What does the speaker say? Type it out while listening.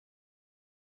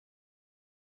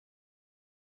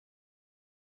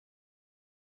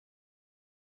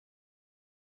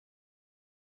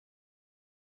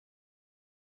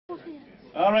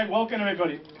All right, welcome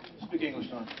everybody. Speak English,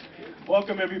 Don.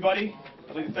 Welcome everybody.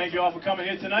 I'd like to thank you all for coming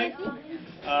here tonight.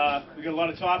 We got a lot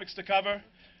of topics to cover.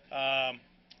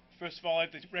 First of all,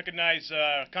 I'd like to recognize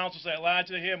councils at large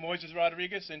that are here. Moises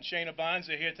Rodriguez and Shayna Bonds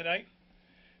are here tonight.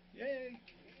 Yay!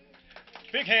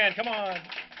 Big hand, come on.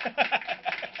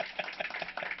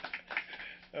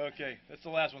 Okay, that's the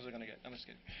last ones we're going to get. I'm just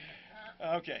kidding.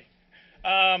 Okay.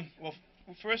 Well,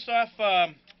 first off,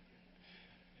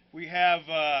 we have,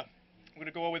 we're going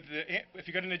to go over if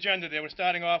you got an agenda there, we're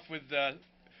starting off with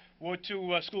Ward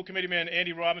 2 School Committee Man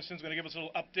Andy Robinson's going to give us a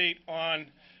little update on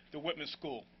the Whitman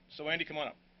School. So Andy, come on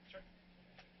up. Sure.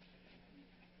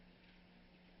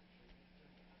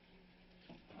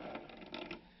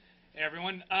 Hey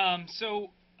everyone.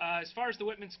 As far as the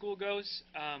Whitman School goes,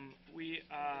 we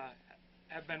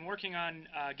have been working on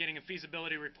getting a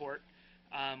feasibility report.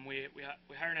 We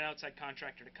hired an outside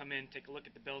contractor to come in, take a look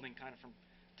at the building kind of from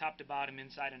top to bottom,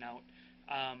 inside and out,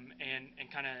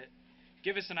 and kind of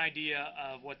give us an idea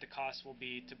of what the cost will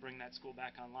be to bring that school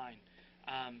back online.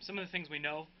 Some of the things we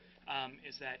know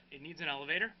is that it needs an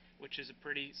elevator, which is a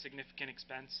pretty significant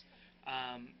expense.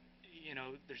 You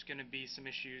know, there's going to be some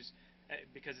issues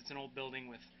because it's an old building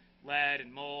with lead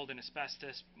and mold and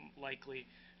asbestos likely.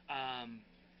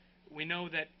 We know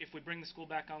that if we bring the school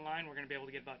back online, we're going to be able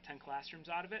to get about 10 classrooms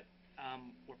out of it.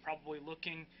 We're probably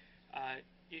looking,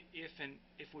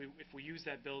 if we use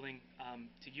that building,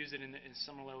 to use it in a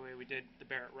similar way we did the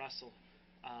Barrett Russell,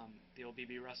 the old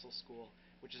B.B. Russell School,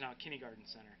 which is now a kindergarten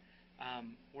center.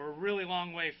 We're a really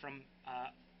long way from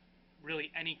really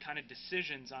any kind of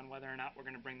decisions on whether or not we're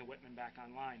going to bring the Whitman back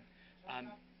online.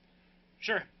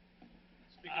 Sure.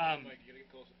 Speak into the mic. You got to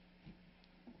get closer.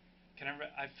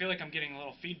 I feel like I'm getting a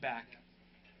little feedback.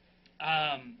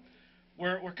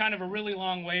 We're kind of a really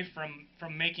long way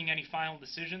from making any final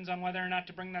decisions on whether or not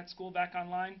to bring that school back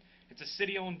online. It's a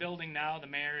city-owned building now. The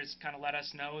mayor has kind of let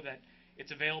us know that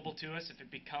it's available to us if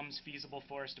it becomes feasible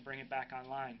for us to bring it back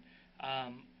online.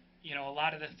 You know, a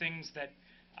lot of the things that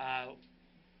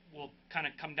will kind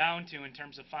of come down to in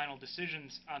terms of final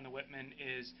decisions on the Whitman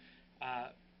is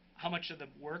how much of the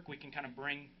work we can kind of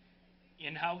bring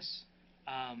in-house.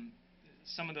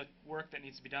 Some of the work that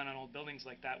needs to be done on old buildings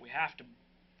like that, we have to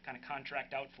kind of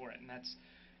contract out for it, and that's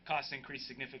costs increase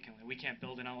significantly. We can't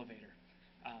build an elevator,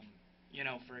 you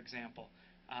know, for example.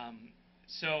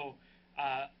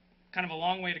 Kind of a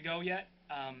long way to go yet.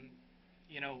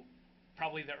 You know,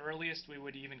 probably the earliest we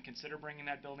would even consider bringing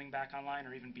that building back online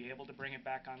or even be able to bring it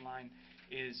back online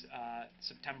is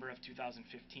September of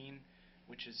 2015,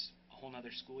 which is a whole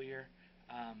nother school year.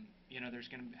 You know, there's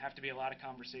going to have to be a lot of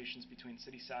conversations between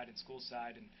city side and school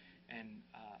side and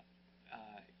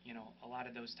you know, a lot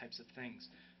of those types of things.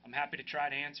 I'm happy to try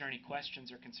to answer any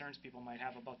questions or concerns people might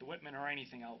have about the Whitman or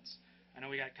anything else. I know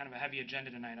we got kind of a heavy agenda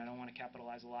tonight. I don't want to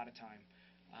capitalize a lot of time.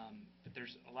 But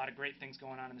there's a lot of great things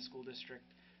going on in the school district.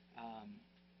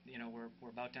 You know,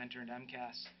 we're about to enter into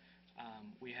MCAS.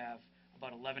 We have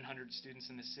about 1,100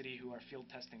 students in the city who are field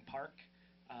testing PARC,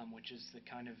 which is the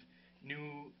kind of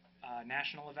new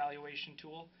national evaluation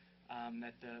tool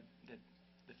that the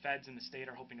feds and the state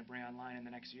are hoping to bring online in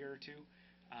the next year or two.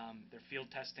 They're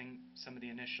field testing some of the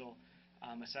initial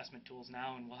assessment tools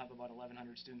now, and we'll have about 1,100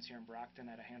 students here in Brockton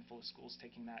at a handful of schools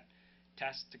taking that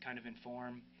test to kind of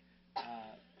inform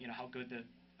you know, how good the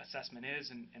assessment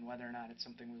is and whether or not it's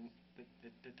something that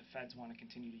the feds want to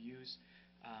continue to use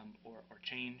or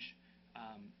change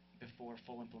before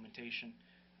full implementation.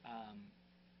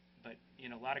 But, you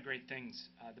know, a lot of great things.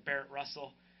 The Barrett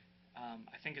Russell,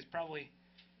 I think, has probably,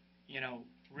 you know,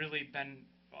 really been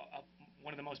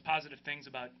one of the most positive things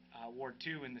about Ward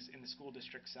 2 in the school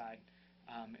district side.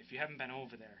 If you haven't been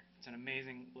over there, it's an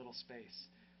amazing little space.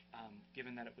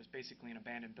 Given that it was basically an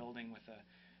abandoned building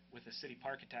with a city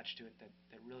park attached to it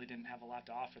that really didn't have a lot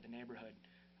to offer the neighborhood.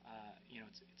 You know,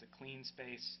 it's a clean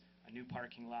space, a new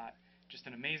parking lot, just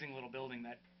an amazing little building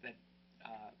that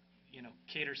you know,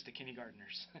 caters to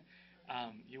kindergartners.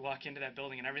 You walk into that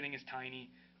building and everything is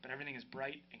tiny, but everything is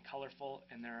bright and colorful,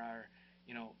 and there are,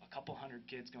 you know, a couple hundred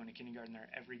kids going to kindergarten there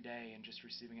every day and just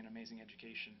receiving an amazing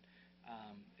education.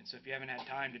 And so if you haven't had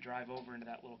time to drive over into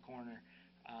that little corner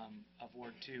of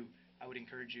Ward 2, I would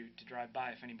encourage you to drive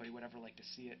by. If anybody would ever like to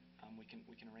see it, we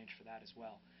can arrange for that as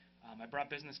well. I brought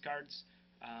business cards.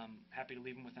 Happy to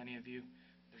leave them with any of you.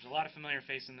 There's a lot of familiar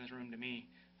faces in this room to me.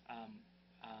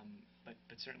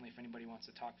 But certainly if anybody wants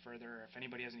to talk further, or if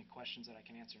anybody has any questions that I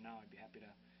can answer now, I'd be happy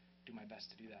to do my best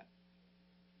to do that.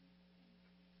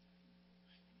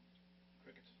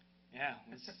 Crickets. Yeah,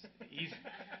 it's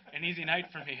an easy night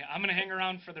for me. I'm going to hang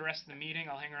around for the rest of the meeting.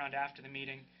 I'll hang around after the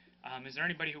meeting. Is there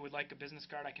anybody who would like a business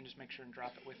card? I can just make sure and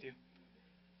drop it with you.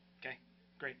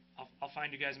 great. I'll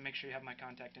find you guys and make sure you have my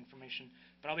contact information.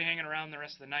 But I'll be hanging around the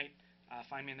rest of the night.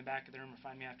 Find me in the back of the room or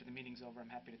find me after the meeting's over. I'm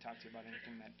happy to talk to you about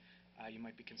anything that you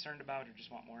might be concerned about or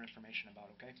just want more information about,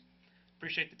 okay?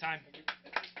 Appreciate the time.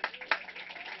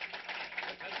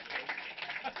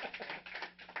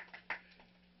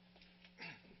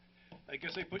 I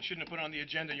guess they shouldn't have put on the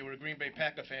agenda you were a Green Bay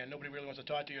Packer fan. Nobody really wants to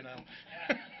talk to you now.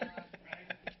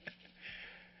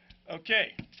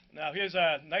 Okay, now here's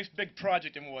a nice big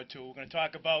project in Ward 2. We're going to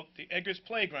talk about the Eggers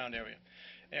Playground area.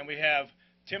 And we have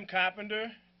Tim Carpenter,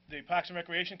 the Parks and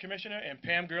Recreation Commissioner, and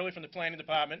Pam Gurley from the Planning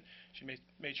Department. She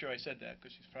made sure I said that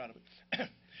because she's proud of it.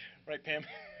 Right, Pam?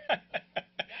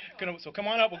 So come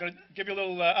on up. We're going to give you a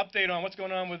little update on what's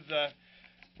going on with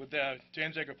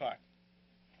James Egger Park.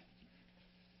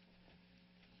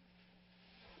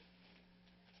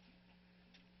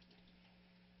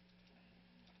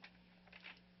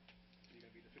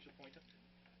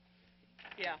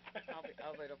 Yeah,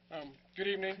 I'll wait up. Good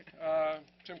evening.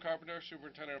 Tim Carpenter,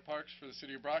 Superintendent of Parks for the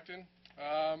City of Brockton.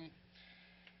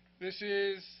 This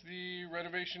is the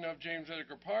renovation of James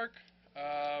Edgar Park,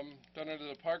 done under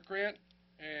the Park Grant.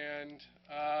 And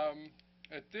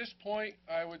at this point,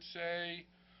 I would say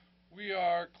we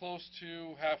are close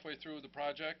to halfway through the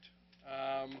project.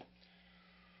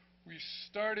 We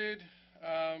started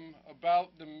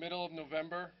about the middle of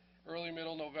November, early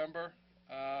middle November.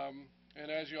 And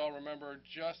as you all remember,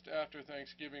 just after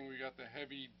Thanksgiving, we got the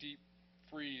heavy, deep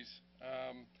freeze.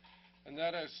 And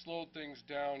that has slowed things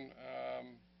down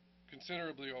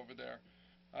considerably over there.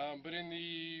 But in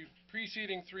the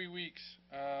preceding 3 weeks,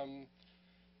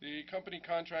 the company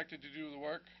contracted to do the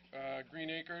work, Green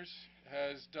Acres,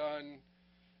 has done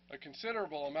a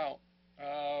considerable amount.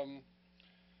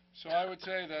 So I would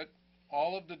say that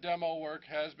all of the demo work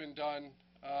has been done,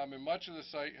 and much of the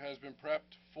site has been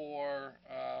prepped for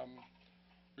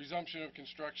resumption of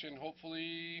construction,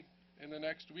 hopefully in the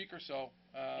next week or so,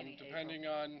 depending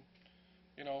on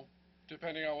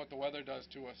what the weather does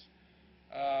to us.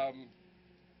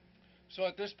 So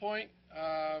at this point,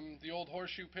 the old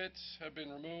horseshoe pits have been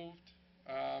removed.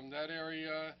 That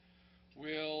area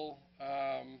will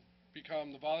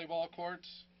become the volleyball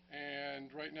courts,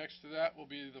 and right next to that will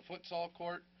be the futsal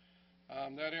court.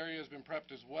 That area has been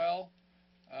prepped as well.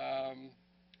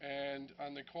 And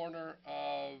on the corner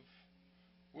of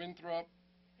Winthrop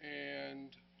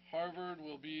and Harvard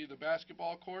will be the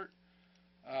basketball court.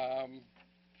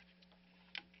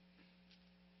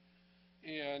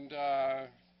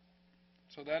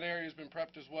 So that area has been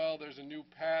prepped as well. There's a new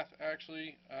path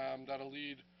actually that'll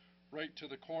lead right to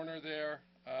the corner there,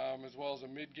 as well as a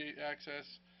mid-gate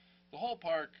access. The whole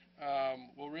park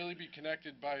will really be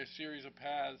connected by a series of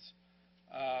paths.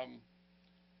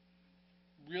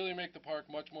 Really make the park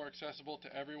much more accessible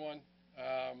to everyone.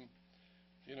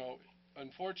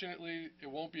 Unfortunately, it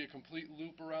won't be a complete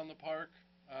loop around the park,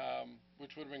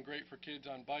 which would have been great for kids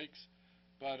on bikes.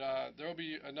 But there will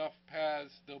be enough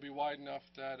paths. They'll be wide enough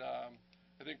that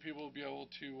I think people will be able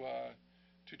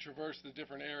to traverse the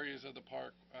different areas of the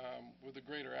park with a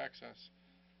greater access.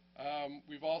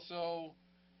 We've also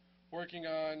working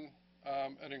on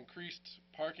an increased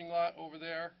parking lot over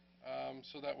there,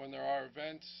 so that when there are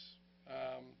events,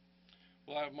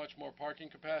 we'll have much more parking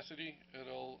capacity.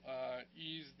 It'll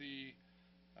ease the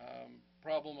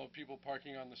problem of people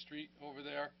parking on the street over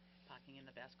there. Parking in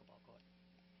the basketball court.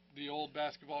 The old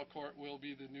basketball court will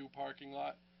be the new parking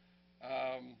lot.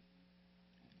 A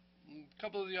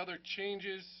couple of the other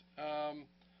changes,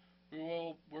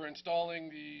 we're installing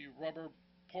the rubber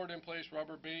port-in-place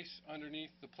rubber base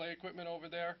underneath the play equipment over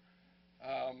there.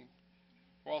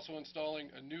 We're also installing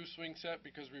a new swing set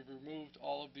because we've removed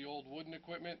all of the old wooden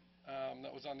equipment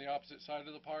that was on the opposite side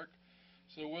of the park.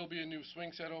 So there will be a new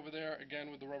swing set over there,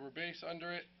 again with the rubber base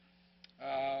under it.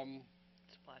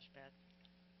 Splash pad.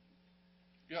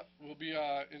 Yep, we'll be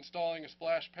installing a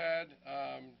splash pad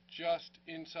just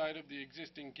inside of the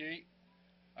existing gate.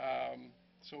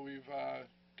 So we've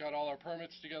got all our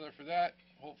permits together for that.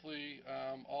 Hopefully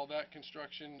all that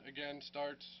construction again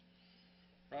starts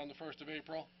around the 1st of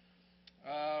April.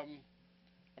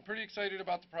 I'm pretty excited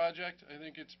about the project. I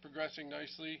think it's progressing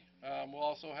nicely. We'll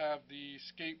also have the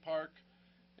skate park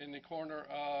in the corner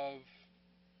of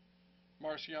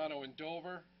Marciano and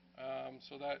Dover.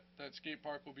 So that skate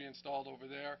park will be installed over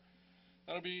there.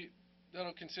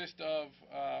 That'll consist of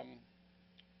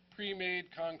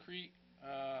pre-made concrete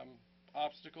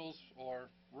obstacles or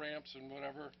ramps and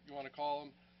whatever you want to call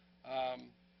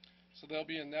them. So they'll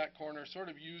be in that corner, sort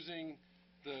of using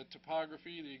the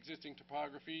topography, the existing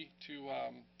topography, to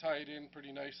tie it in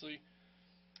pretty nicely.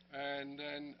 And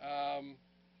then in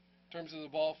terms of the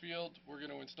ball field, we're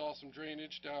going to install some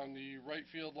drainage down the right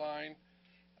field line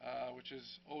which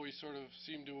has always sort of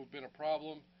seemed to have been a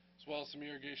problem, as well as some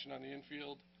irrigation on the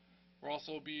infield. We'll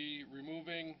also be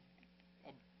removing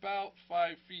about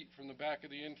 5 feet from the back of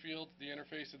the infield, the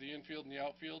interface of the infield and the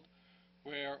outfield,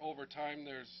 where over time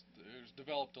there's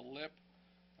developed a lip.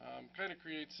 Kind of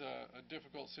creates a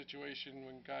difficult situation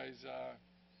when guys,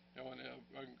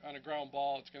 on a ground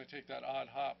ball, it's going to take that odd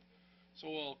hop. So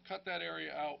we'll cut that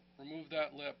area out, remove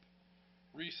that lip,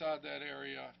 resod that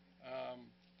area,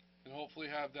 and hopefully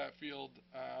have that field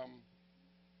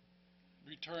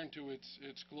return to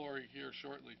its glory here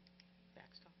shortly.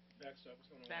 Backstop. Backstop, what's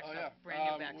going on? Backstop. Oh yeah,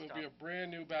 Brand new It will backstop. be a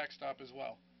brand new backstop as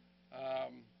well.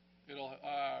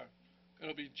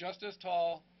 It'll be just as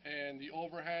tall, and the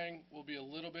overhang will be a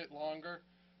little bit longer.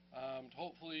 To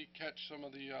hopefully catch some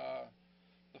of the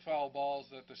foul balls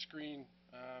that the screen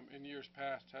in years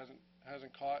past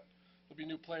hasn't caught. There'll be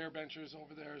new player benches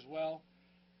over there as well.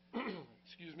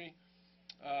 Excuse me.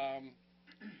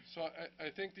 So I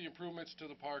think the improvements to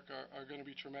the park are going to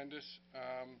be tremendous.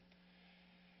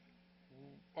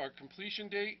 Our completion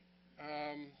date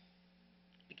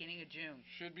Beginning of June.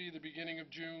 should be the beginning of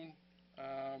June.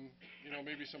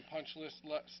 Maybe some punch list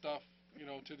stuff,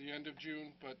 to the end of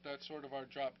June, but that's sort of our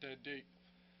drop dead date.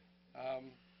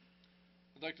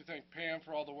 I'd like to thank Pam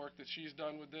for all the work that she's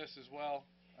done with this as well.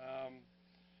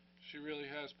 She really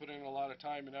has put in a lot of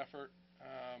time and effort,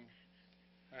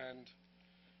 and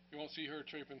you won't see her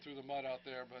traipsing through the mud out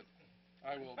there, but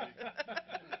I will be.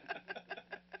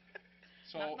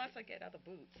 So, Not unless I get other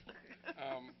boots.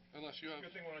 unless you have...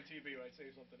 Good thing we're on TV, right?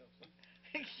 Say something else.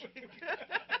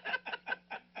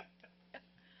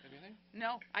 Anything?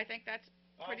 No, I think that's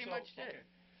pretty Also, much it. okay.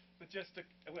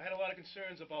 But we had a lot of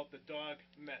concerns about the dog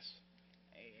mess.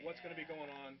 What's going to be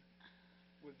going on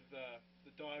with the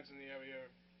dogs in the area,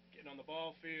 getting on the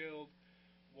ball field,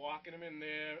 walking them in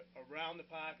there, around the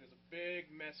park. There's a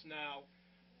big mess now.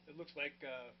 It looks like,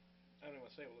 I don't even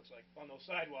want to say what it looks like, on those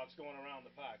sidewalks going around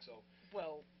the park. So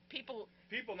Well, people,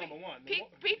 number one.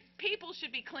 people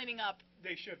should be cleaning up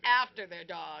They should be. after their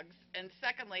dogs, and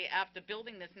secondly, after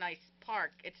building this nice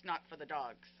park, it's not for the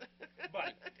dogs.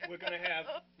 But we're going to have...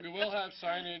 We will have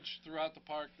signage throughout the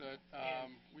park that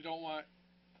we don't want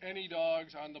any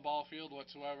dogs on the ball field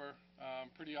whatsoever.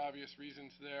 Pretty obvious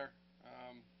reasons there.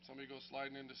 Somebody goes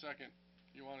sliding into second.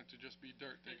 You want it to just be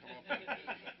dirt they come up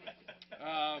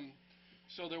with.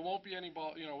 So there won't be any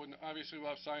ball, obviously we'll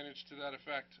have signage to that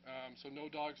effect. So no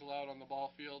dogs allowed on the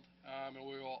ball field. And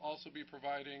we will also be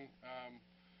providing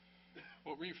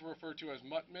what we refer to as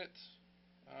mutt mitts.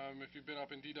 If you've been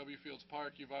up in D.W. Fields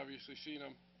Park, you've obviously seen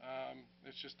them.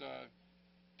 It's just a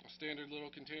standard little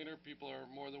container. People are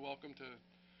more than welcome to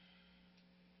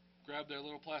grab their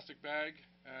little plastic bag,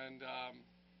 and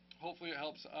hopefully it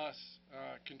helps us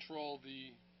control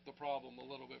the problem a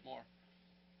little bit more.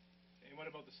 And what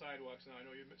about the sidewalks now? I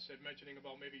know you said mentioning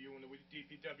about maybe you and the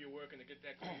DPW working to get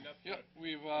that cleaned up. Yep,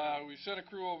 we've sent a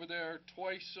crew over there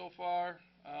twice so far,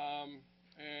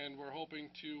 and we're hoping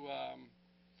to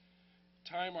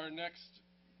time our next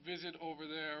visit over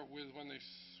there with when they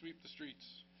sweep the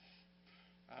streets.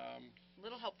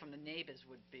 Little help from the neighbors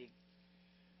would be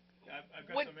I've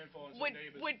got some info on some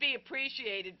neighbors. would be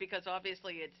appreciated, because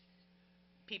obviously it's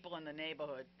people in the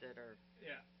neighborhood that are.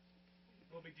 Yeah,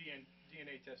 we'll be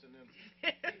DNA testing them.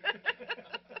 What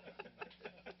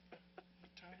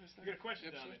town is that? You got a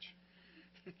question down Ipswich?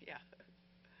 Yeah.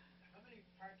 How many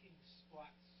parking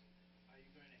spots are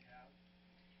you going to have?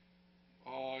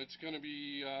 Oh, it's going to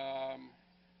be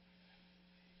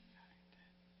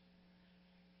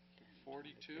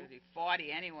 42?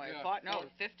 40 anyway. Yeah, 40, no,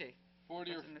 50.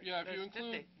 40 or Wasn't it? yeah, if you There's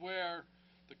include 50. where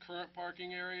the current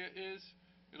parking area is,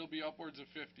 it'll be upwards of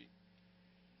 50.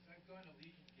 Because I've gone to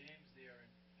Legion games there,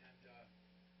 and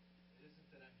it isn't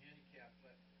that I'm handicapped,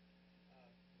 but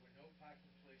there were no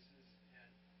parking places,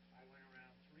 and I went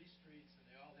around 3 streets, and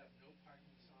they all have no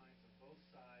parking signs on both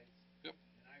sides. Yep.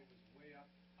 And I was way up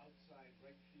outside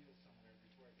right field somewhere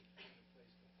before I could find a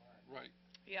place to park. Right.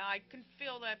 Yeah, I can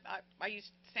feel that. I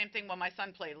used same thing when my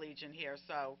son played Legion here.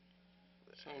 So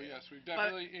Yes, we've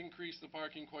definitely increased the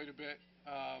parking quite a bit.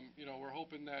 We're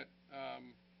hoping that,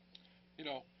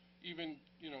 even,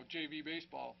 JV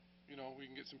baseball, we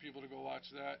can get some people to go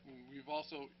watch that. And we've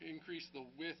also increased the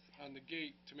width on the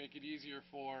gate to make it easier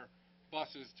for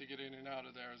buses to get in and out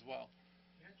of there as well.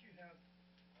 Can't you have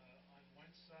on one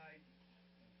side,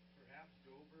 perhaps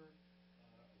Dover,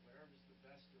 whatever's the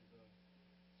best of the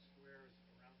squares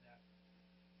around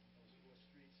those 4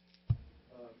 streets?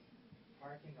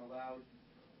 Parking allowed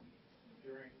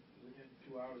within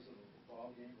 2 hours of a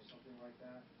ball game or something like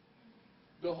that?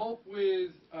 The hope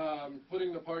with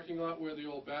putting the parking lot where the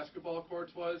old basketball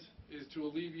courts was is to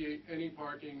alleviate any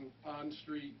parking on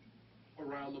street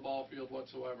around the ball field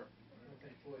whatsoever. I don't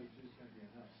think 42 is going to be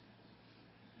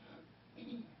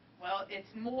enough. Well,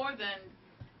 it's more than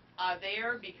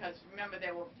there, because remember,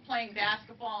 they were playing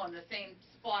basketball in the same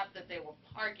spot that they were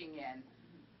parking in.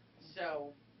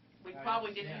 So we I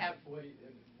probably didn't understand have, that 40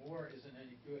 more isn't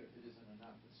any good if it isn't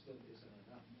enough. It still isn't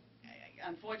enough.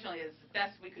 unfortunately, it's the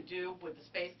best we could do with the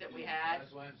space that we had.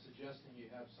 That's why I'm suggesting you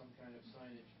have some kind of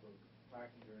signage for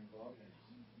parking during ball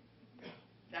games.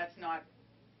 That's not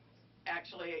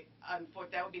actually,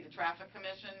 that would be the traffic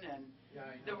commission, and Yeah,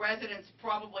 I the know. residents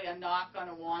probably are not going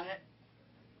to want it.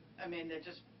 I mean, they're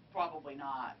just probably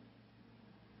not.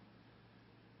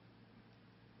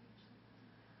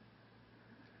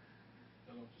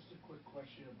 Hello, just a quick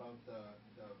question about the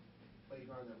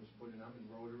playground that was put in. I'm in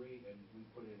Rotary, and we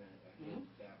put in a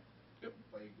handicap Yep.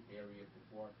 play area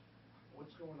before.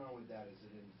 What's going on with that? Is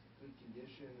it in good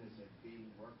condition? Is it being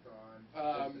worked on?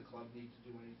 Does the club need to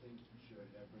do anything? Should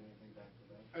I bring anything back to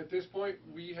that? At this point,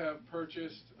 we have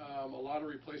purchased a lot of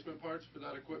replacement parts for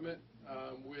that equipment,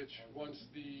 which once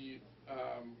the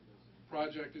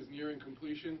project is nearing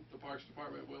completion, the Parks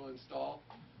Department will install.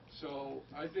 So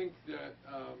I think that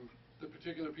the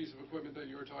particular piece of equipment that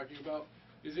you were talking about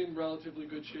is in relatively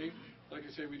good shape. Like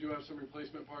I say, we do have some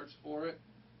replacement parts for it.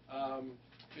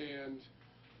 And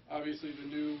obviously the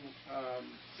new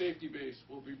safety base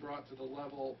will be brought to the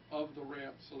level of the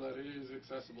ramp so that it is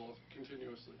accessible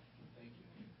continuously. Thank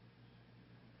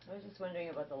you. I was just wondering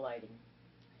about the lighting.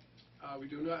 We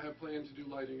do not have plans to do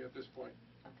lighting at this point.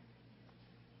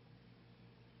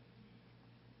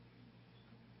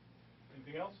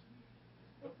 Anything else?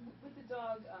 With the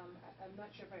dog, I'm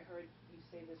not sure if I heard you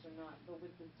say this or not, but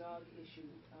with the dog issue,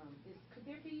 could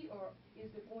there be, or is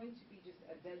there going to be just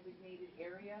a designated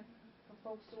area for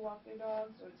folks to walk their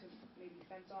dogs, or to maybe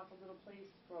fence off a little place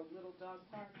for a little dog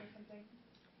park or something?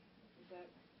 Is that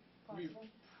We've possible?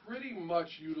 pretty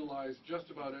much utilized just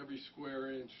about every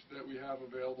square inch that we have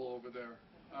available over there.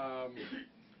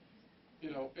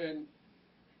 You know, and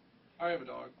I have a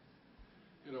dog,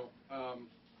 you know,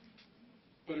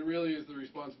 but it really is the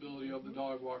responsibility of the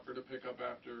dog walker to pick up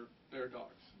after their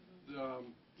dogs. You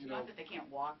It's know, not that they can't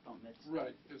walk them, it's...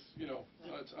 right, it's, you know,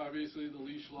 it's obviously the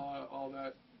leash law, all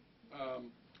that.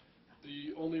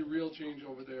 The only real change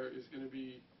over there is going to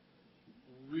be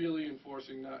really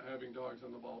enforcing not having dogs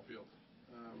on the ball field,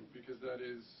 because that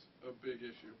is a big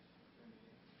issue.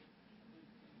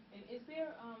 And is there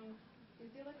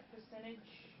like a percentage,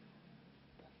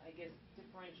 I guess,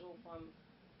 differential from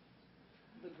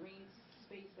the green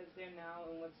space that's there now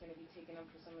and what's going to be taken up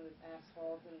for some of this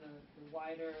asphalt and the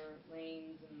wider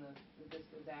lanes and the this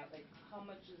or that? Like, how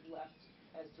much is left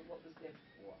as to what was there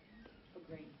before for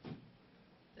green?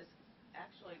 This,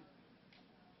 actually,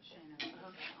 Shana,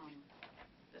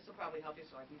 this will probably help you,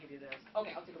 so I can give you this.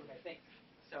 Okay, I'll take a look at it, thanks.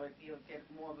 So you'll get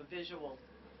more of a visual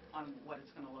on what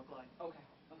it's going to look like. Okay,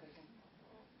 thanks.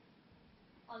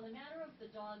 On the matter of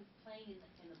the dogs playing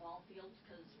in the ball field,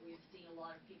 because we've seen a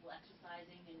lot of people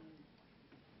exercising and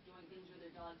doing things with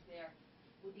their dogs there,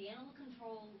 would the animal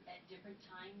control at different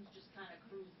times just kind of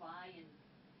cruise by and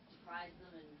surprise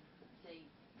them and say,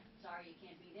 sorry, you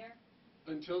can't be there?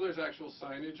 Until there's actual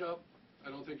signage up, I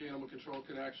don't think animal control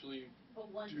can actually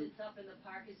But once do... it's up and the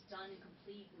park is done and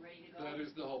complete and ready to go? That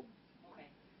is the hope. Okay.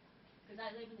 Because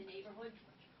I live in the neighborhood,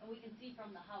 and we can see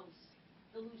from the house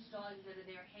the loose dogs that are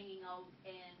there hanging out,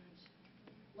 and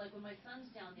like when my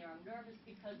son's down there, I'm nervous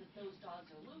because if those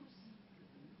dogs are loose,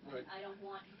 Right. I don't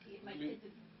want, my kid's a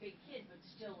big kid, but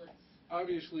still it's...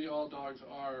 Obviously, all dogs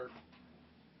are,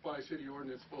 by city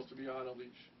ordinance, supposed to be on a leash.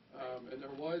 And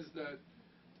there was that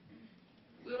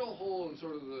little hole in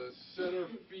sort of the center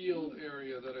field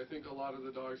area that I think a lot of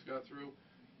the dogs got through,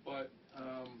 but I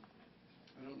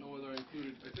don't know whether I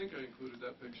included, I think I included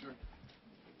that picture.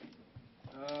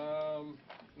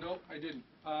 No, I didn't.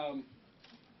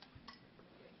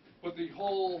 But the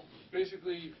whole,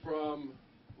 basically from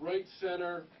right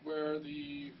center where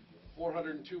the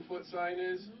 402-foot sign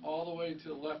is, all the way to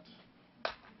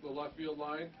the left field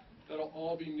line, that'll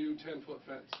all be new 10-foot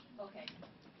fence. Okay,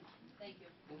 thank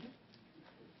you.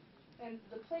 And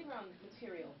the playground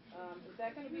material, is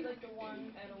that going to be like the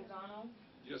one at O'Donnell?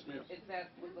 Yes, ma'am. Is that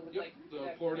with the, Yep, like... the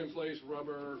that poured-in-place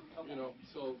rubber, Okay. you know,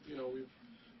 so, you know,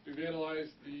 we've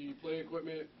analyzed the play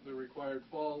equipment, the required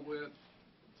fall width,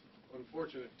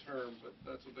 unfortunate term, but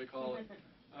that's what they call it.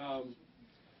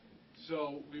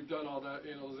 So we've done all that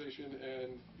analyzation,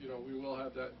 and, you know, we will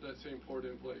have that same poured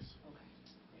in place. Okay,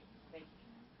 great, thank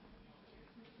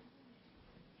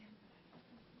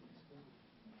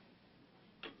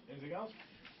you. Anything else?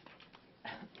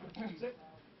 That's it.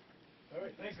 All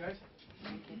right, thanks, guys.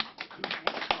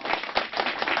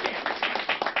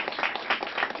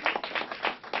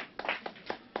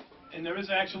 And there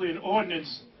is actually an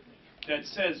ordinance that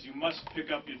says you must pick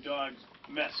up your dog's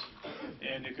mess,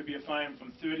 and it could be a fine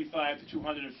from $35 to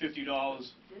 $250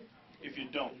 if you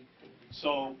don't.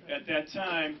 So at that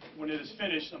time, when it is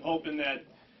finished, I'm hoping that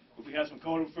if we have some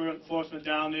code enforcement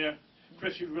down there,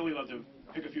 Chris, you'd really love to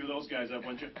pick a few of those guys up,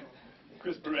 wouldn't you?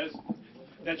 Chris Perez,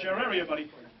 that's your area, buddy.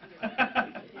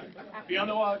 Be on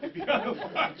the watch. Be on the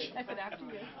watch.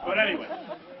 But anyway,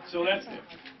 so that's it.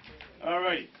 All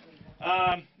right.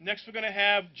 Next, we're going to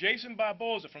have Jason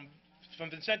Barboza from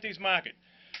Vincente's Market.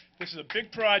 This is a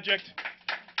big project.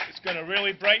 It's going to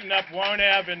really brighten up Warren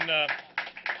Ave and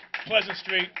Pleasant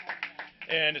Street,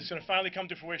 and it's going to finally come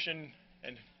to fruition.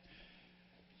 And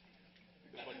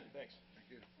thanks.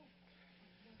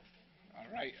 All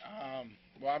right.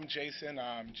 Well, I'm Jason.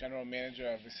 I'm General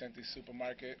Manager of Vicente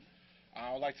Supermarket.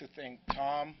 I would like to thank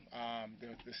Tom,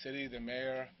 the city, the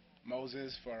mayor,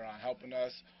 Moses, for helping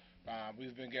us.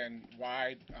 We've been getting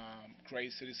wide,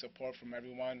 great city support from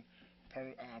everyone.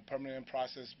 Permanent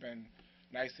process has been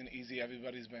nice and easy.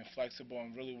 Everybody's been flexible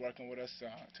and really working with us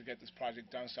to get this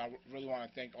project done. So I really want to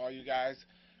thank all you guys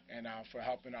and for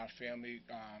helping our family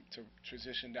to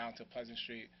transition down to Pleasant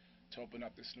Street to open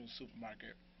up this new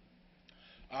supermarket.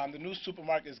 The new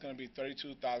supermarket is going to be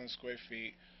 32,000 square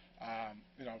feet.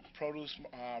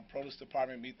 Produce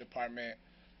department, meat department,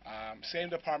 same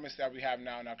departments that we have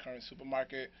now in our current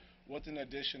supermarket, with an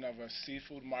addition of a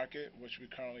seafood market, which we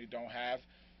currently don't have,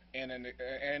 and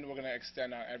we're going to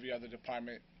extend our every other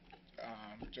department,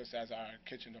 just as our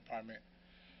kitchen department.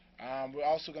 We're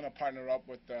also going to partner up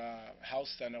with the health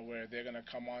center, where they're going to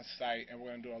come on site, and we're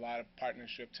going to do a lot of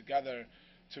partnership together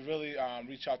to really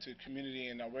reach out to the community.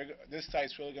 And this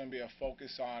site's really going to be a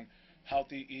focus on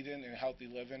healthy eating and healthy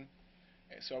living.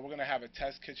 So we're going to have a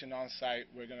test kitchen on site.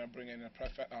 We're going to bring in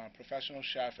a professional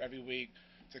chef every week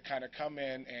to kind of come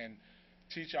in and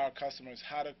teach our customers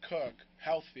how to cook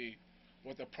healthy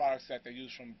with the products that they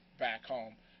use from back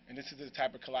home. And this is the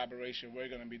type of collaboration we're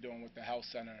going to be doing with the health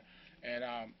center. And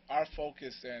our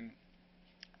focus and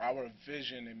our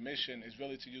vision and mission is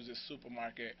really to use this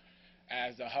supermarket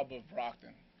as the hub of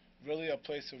Brockton, really a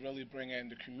place to really bring in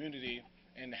the community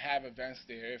and have events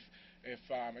there.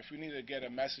 If we need to get a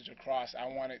message across, I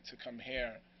want it to come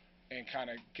here and kind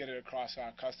of get it across to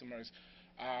our customers.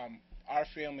 Our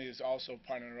family is also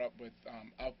partnered up with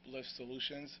Uplift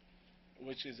Solutions,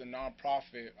 which is a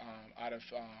nonprofit out of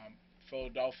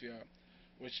Philadelphia,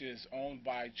 which is owned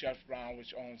by Jeff Brown,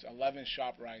 which owns 11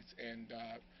 ShopRites in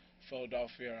the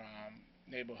Philadelphia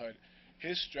neighborhood.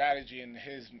 His strategy and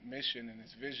his mission and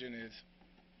his vision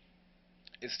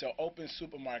is to open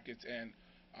supermarkets in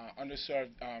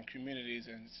underserved communities,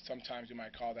 and sometimes you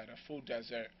might call that a food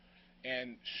desert,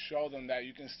 and show them that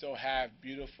you can still have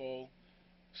beautiful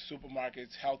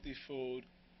supermarkets, healthy food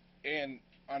in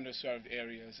underserved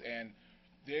areas. And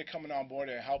they're coming on board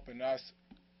and helping us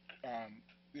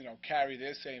carry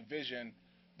their same vision,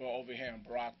 but over here in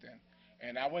Brockton.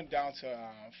 And I went down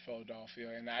to Philadelphia,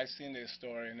 and I seen their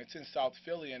store, and it's in South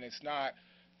Philly, and it's not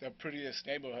the prettiest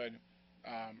neighborhood,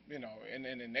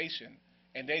 in the nation.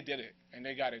 And they did it, and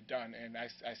they got it done. And I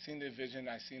seen their vision,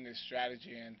 I seen their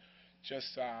strategy, and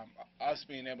just us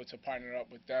being able to partner up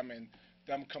with them and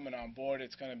them coming on board.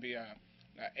 It's going to be a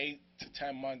 8 to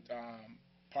 10 month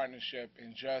partnership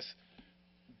in just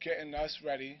getting us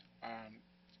ready,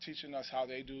 teaching us how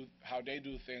they do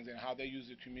things and how they use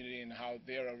the community and how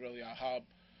they're really a hub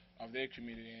of their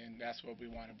community, and that's what we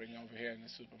want to bring over here in the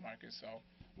supermarket. So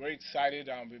we're excited.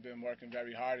 We've been working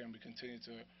very hard, and we continue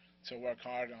to work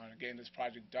hard on getting this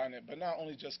project done, but not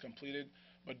only just completed,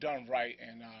 but done right.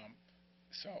 And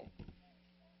so,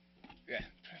 yeah,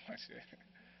 pretty much it.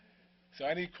 So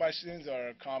any questions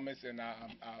or comments, and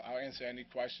I'll answer any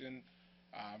question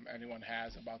anyone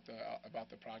has about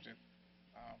the project.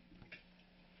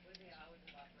 What are the hours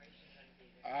of operation going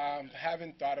to be?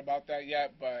 Haven't thought about that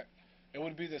yet, but it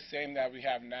would be the same that we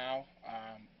have now.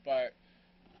 But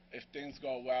if things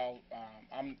go well,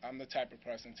 I'm the type of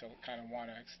person to kind of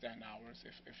want to extend hours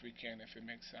if we can, if it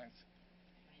makes sense.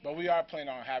 But we are planning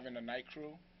on having a night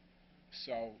crew,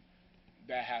 so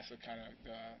that has to kind of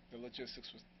the logistics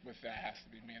with that has to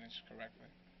be managed correctly.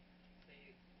 So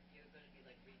you're going to be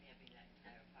like revamping that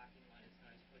entire parking lot as far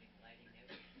as putting lighting there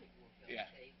so people will feel Yeah.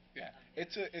 safe? Yeah,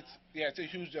 it's a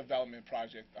huge development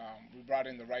project. We brought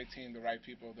in the right team, the right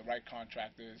people, the right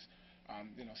contractors.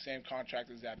 Same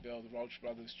contractors that build Roach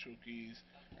Brothers, Trukey's,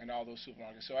 and all those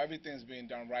supermarkets. So everything's being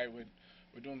done right.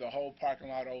 We're doing the whole parking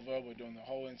lot over. We're doing the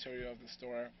whole interior of the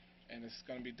store, and it's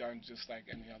going to be done just like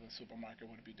any other supermarket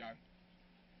would be done.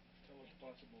 So it's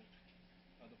possible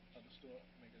other store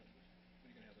make a, what are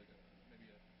you gonna have, like a, maybe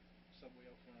a Subway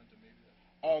out front, or maybe the.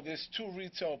 Oh, there's 2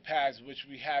 retail pads which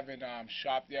we haven't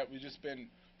shopped yet. We've just been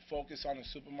focused on the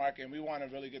supermarket, and we want to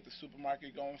really get the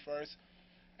supermarket going first,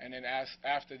 and then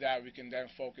after that we can then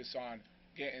focus on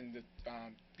getting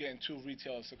 2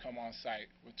 retailers to come on site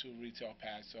with 2 retail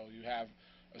pads. So you have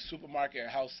a supermarket, a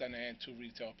health center, and 2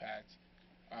 retail pads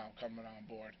coming on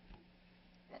board.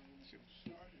 Start and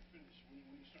finish. When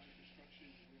you start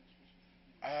construction, when it's supposed to be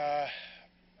completed?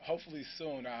 Hopefully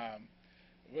soon.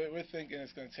 We're thinking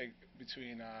it's going to take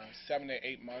between 7 to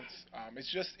 8 months.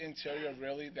 It's just interior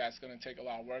really that's going to take a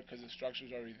lot of work because the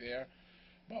structure's already there.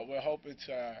 But we're hoping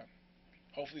to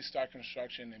hopefully start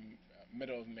construction in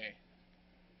middle of May.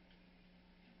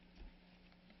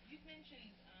 You've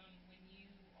mentioned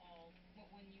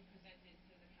when you presented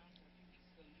to the council a few weeks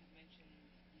ago, you mentioned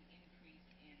the increase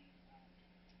in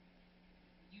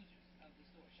users of the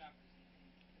store, shoppers and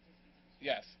participants of the store.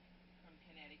 Yes. From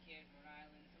Connecticut, Rhode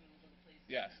Island, some of those other places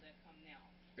Yes. that come now.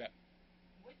 Yeah.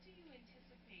 What do you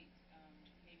anticipate,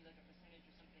 maybe like a percentage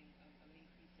or something of an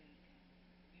increase in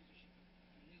usership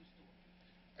of a new store?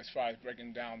 As far as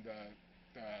breaking down the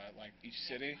like each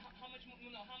city. How much more?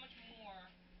 No, how much more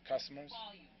Customers.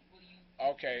 volume will you?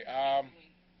 Okay.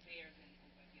 Doing there than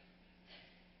at the other places.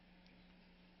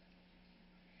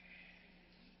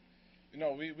 You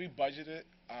know, we budgeted.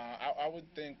 I would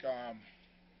think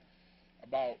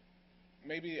about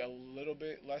maybe a little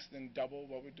bit less than double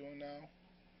what we're doing now.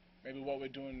 Maybe what we're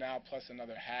doing now plus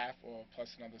another half or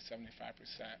plus another 75%.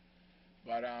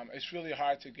 But it's really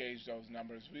hard to gauge those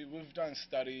numbers. We've done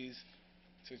studies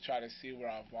to try to see where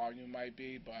our volume might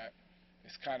be, but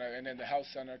it's kind of, and then the health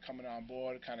center coming on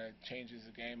board kind of changes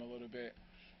the game a little bit.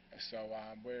 So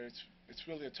where it's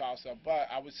really a toss-up. But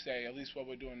I would say at least what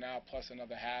we're doing now plus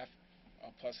another half,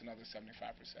 plus another 75%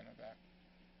 of that.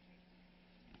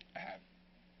 I have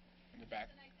in the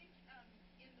back. And I think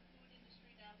in the food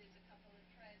industry now there's a couple of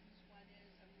trends. One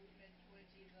is a movement towards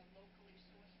either locally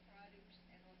sourced produce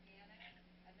and organic,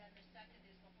 and then the second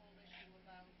is the whole issue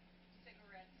about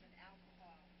cigarettes and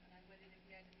alcohol. And I wondered if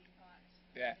you had any thoughts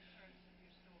Yeah. in terms of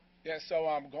your store. Yeah, so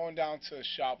going down to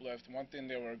Shoplift, one thing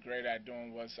they were great at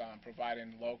doing was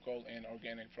providing local and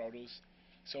organic produce.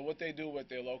 So what they do with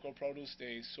their local produce,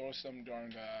 they source them during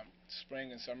the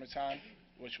spring and summertime,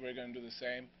 which we're going to do the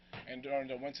same. And during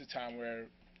the wintertime where,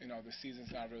 you know, the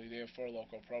season's not really there for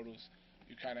local produce,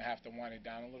 you kind of have to wind it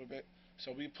down a little bit.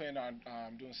 So we plan on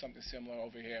doing something similar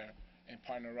over here and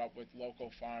partner up with local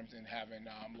farms and having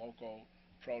local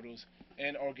produce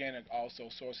and organic, also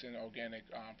sourcing organic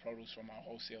produce from our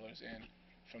wholesalers and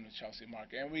from the Chelsea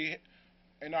market. And we,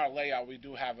 in our layout, we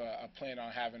do have a plan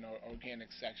on having an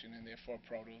organic section in there for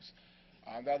produce.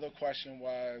 The other question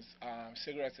was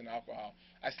cigarettes and alcohol.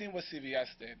 I seen what CVS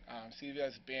did.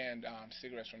 CVS banned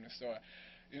cigarettes from the store.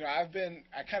 You know, I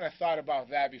kind of thought about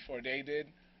that before they did,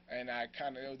 and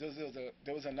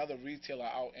there was another retailer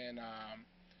out in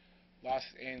Los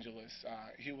Angeles.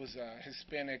 He was a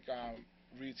Hispanic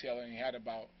retailer, and he had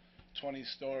about 20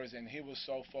 stores, and he was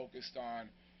so focused on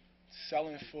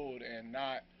selling food and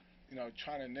not, you know,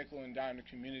 trying to nickel and dime the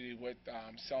community with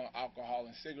selling alcohol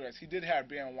and cigarettes. He did have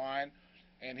beer and wine,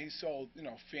 and he sold, you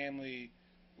know, family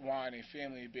wine and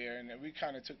family beer, and we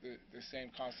kind of took the same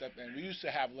concept. And we used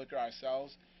to have liquor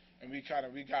ourselves, and we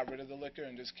got rid of the liquor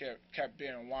and just kept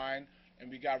beer and wine, and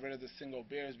we got rid of the single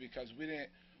beers because we didn't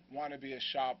want to be a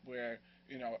shop where,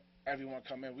 you know, everyone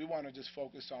come in. We want to just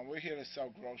focus on, we're here to sell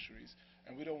groceries,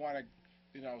 and we don't want to,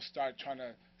 you know, start trying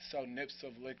to sell nips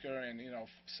of liquor and, you know,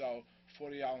 sell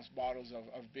 40-ounce bottles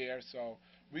of beer. So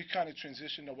we kind of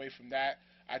transitioned away from that.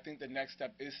 I think the next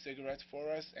step is cigarettes for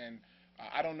us, and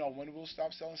I don't know when we'll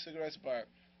stop selling cigarettes, but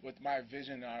with my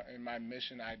vision and my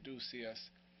mission, I do see us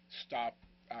stop.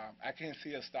 I can't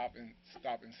see us stopping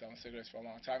selling cigarettes for a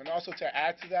long time. And also to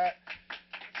add to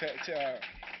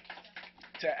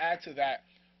that,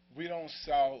 we don't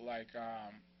sell like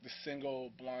the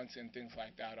single blunts and things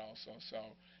like that also.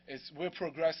 So we're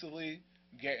progressively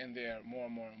getting there more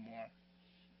and more and more.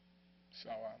 So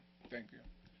thank you.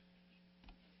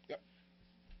 Yep.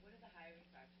 What are the hiring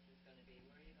practices going to be?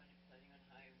 Where are you planning on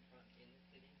hiring from in the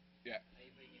city? Yeah. Are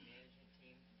you bringing a management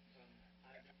team from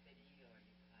out of the city, or are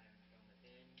you hiring from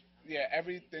within? Yeah,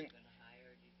 everything. Are you going to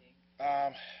hire, do you think?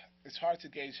 It's hard to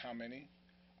gauge how many.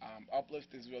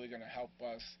 Uplift is really going to help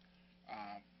us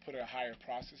put a higher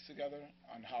process together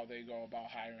on how they go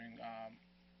about hiring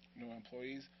new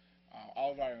employees.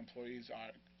 All of our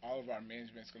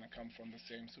management is going to come from the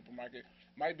same supermarket.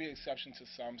 Might be exception to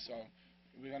some, so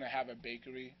we're going to have a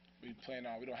bakery. We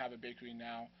don't have a bakery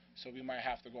now, So we might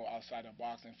have to go outside the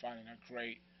box and finding a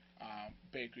great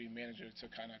bakery manager to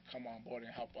kind of come on board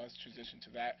and help us transition to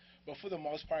that. But for the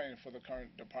most part, and for the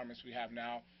current departments we have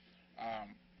now,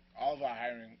 all of our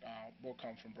hiring will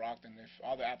come from Brockton. If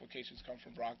all the applications come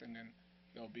from Brockton, then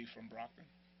they'll be from Brockton.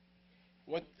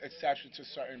 With exception to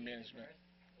certain management.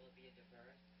 Will it be a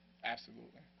diverse?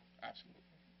 Absolutely.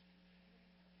 Absolutely.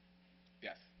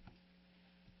 Yes.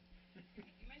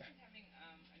 You mentioned having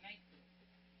a night crew.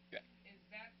 Yeah. Is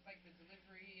that like the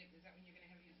delivery? Is that when you're going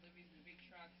to have your deliveries of the big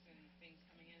trucks and things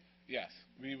coming in? Yes,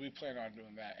 we plan on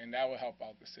doing that, and that will help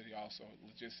out the city also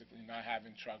logistically, not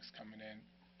having trucks coming in.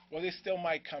 Well, they still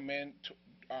might come in,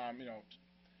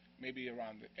 maybe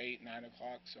around the 8, 9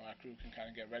 o'clock, so our crew can kind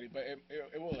of get ready. But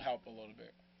it will help a little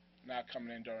bit, not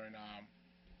coming in during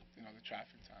the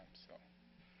traffic time. So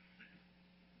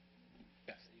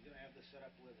yes. Are you gonna have this set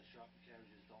up where the shopping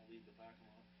carriages don't leave the parking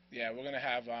lot? Yeah, we're gonna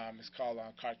have it's called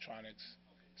Cartronics.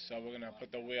 Okay. So we're gonna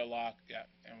put the wheel lock. Yeah,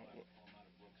 and All out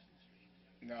of Brooks and Streams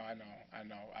and everything. no, I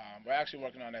know. We're actually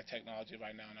working on that technology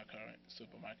right now in our current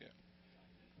supermarket.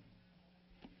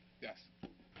 Yes.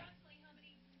 Approximately how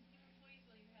many new employees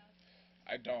will you have?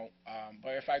 I don't.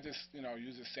 But if I just,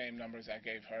 use the same numbers I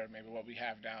gave her, maybe what we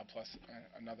have now plus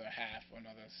another half or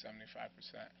another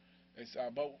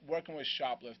 75%. But working with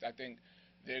Shoplift, I think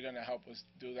they're going to help us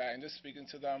do that. And just speaking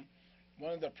to them,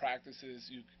 one of the practices,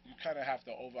 you kind of have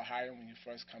to overhire when you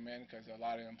first come in because a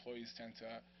lot of employees tend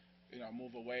to,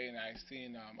 move away. And I've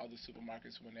seen other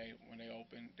supermarkets when they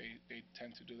open, they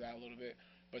tend to do that a little bit.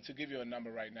 But to give you a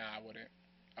number right now, I wouldn't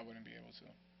be able to.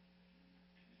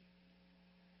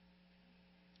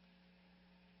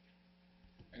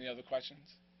 Any other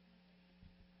questions?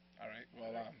 All right.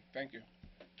 Well, thank you.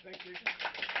 Thank you.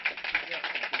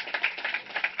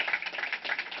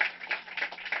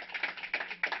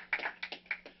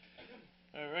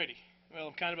 All righty. Well,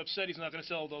 I'm kind of upset he's not going to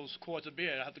sell those quarts of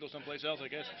beer. I'll have to go someplace else, I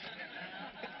guess.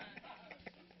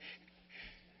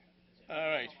 All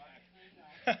right.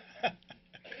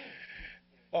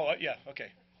 Oh, yeah, okay.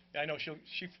 I know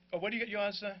what do you get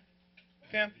yours,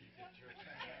 Pam?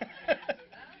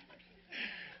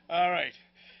 All right.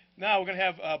 Now we're going to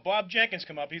have Bob Jenkins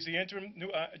come up. He's the interim new,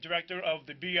 director of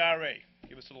the BRA.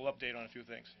 Give us a little update on a few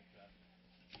things.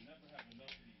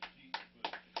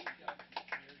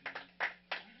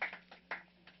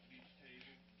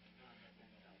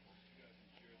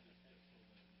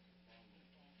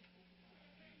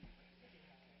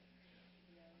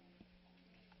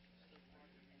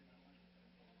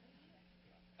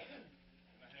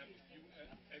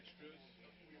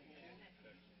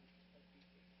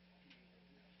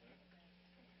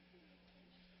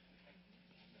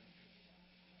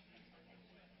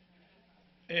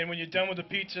 And when you're done with the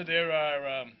pizza, there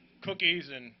are cookies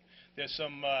and there's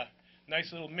some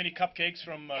nice little mini cupcakes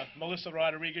from Melissa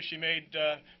Rodriguez. She made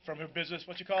from her business.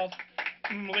 What's it called?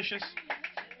 Malicious.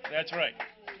 That's right.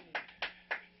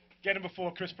 Get him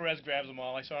before Chris Perez grabs them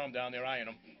all. I saw him down there eyeing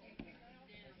them.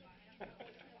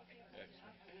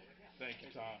 Thank you,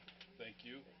 Tom. Thank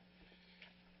you.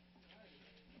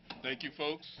 Thank you,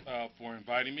 folks, for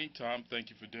inviting me. Tom, thank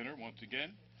you for dinner once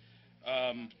again.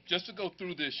 Just to go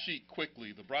through this sheet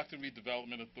quickly, the Brockton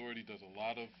Redevelopment Authority does a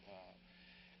lot of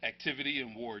activity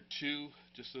in Ward 2,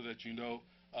 just so that you know.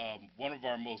 One of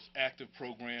our most active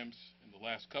programs in the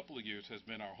last couple of years has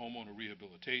been our homeowner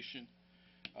rehabilitation.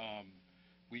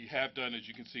 We have done, as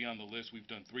you can see on the list, we've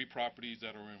done 3 properties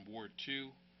that are in Ward 2.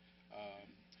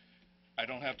 I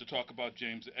don't have to talk about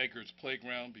James Eggers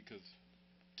Playground because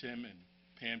Tim and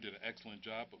Pam did an excellent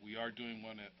job, but we are doing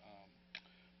one at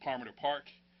Parmenter Park.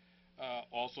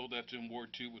 Also, that's in Ward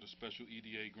 2 with a special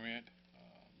EDI grant,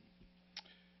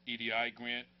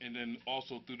 and then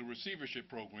also through the receivership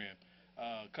program.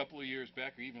 A couple of years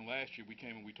back, or even last year, we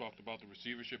came and we talked about the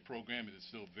receivership program. It is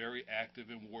still very active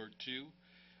in Ward 2.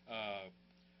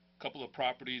 Couple of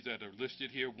properties that are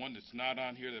listed here. One that's not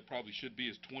on here that probably should be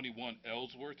is 21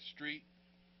 Ellsworth Street.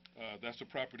 That's a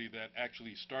property that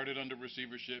actually started under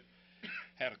receivership,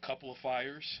 had a couple of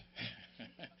fires.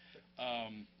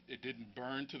 It didn't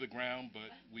burn to the ground,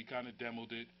 but we kind of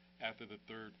demoed it after the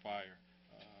 3rd fire.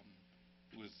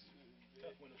 It was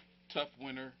tough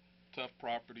winter, tough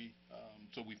property,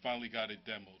 so we finally got it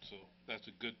demoed, so that's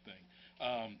a good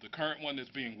thing. The current one that's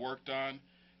being worked on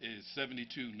is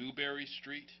 72 Newberry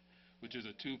Street, which is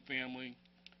a 2-family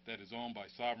that is owned by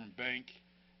Sovereign Bank.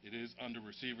 It is under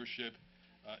receivership.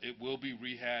 It will be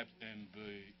rehabbed, and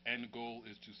the end goal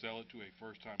is to sell it to a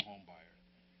first-time home buyer.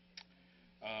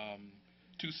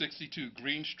 262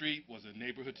 Green Street was a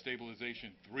Neighborhood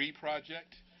Stabilization 3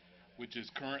 project, which is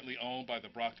currently owned by the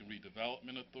Brockton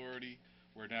Redevelopment Authority.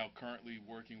 We're now currently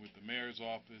working with the mayor's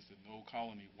office and Old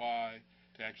Colony Y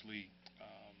to actually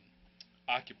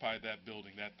occupy that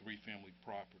building, that three-family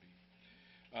property.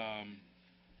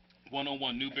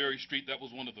 101 Newberry Street, that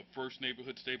was one of the first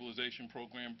neighborhood stabilization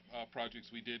program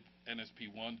projects we did,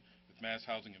 NSP1, with Mass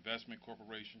Housing Investment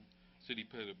Corporation. City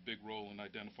played a big role in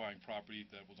identifying property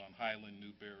that was on Highland,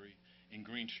 Newberry, and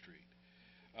Green Street.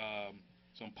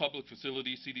 Some public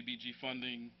facilities, CDBG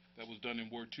funding that was done in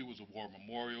Ward 2 was a war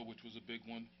memorial, which was a big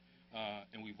one.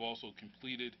 And we've also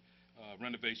completed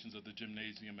renovations of the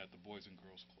gymnasium at the Boys and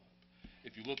Girls Club.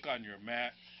 If you look on your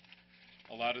map,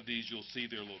 a lot of these you'll see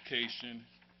their location.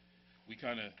 We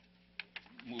kind of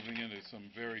moving into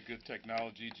some very good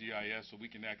technology, GIS, so we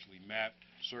can actually map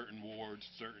certain wards,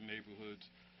 certain neighborhoods,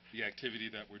 the activity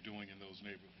that we're doing in those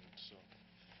neighborhoods. So,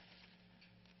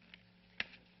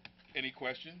 any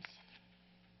questions?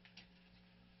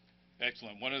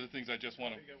 Excellent. One of the things I just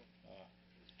want to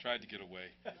tried to get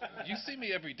away. You see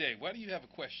me every day. Why do you have a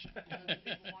question?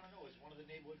 People want to know, is one of the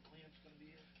neighborhood cleanups going to be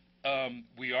here?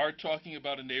 We are talking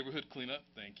about a neighborhood cleanup.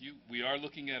 Thank you. We are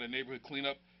looking at a neighborhood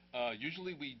cleanup.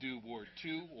 Usually we do Ward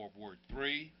 2 or Ward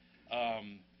 3.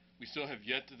 We still have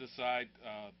yet to decide.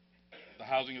 The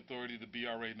Housing Authority, the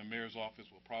BRA, and the Mayor's Office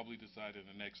will probably decide in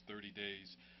the next 30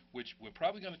 days, which we're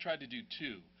probably going to try to do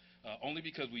 2, only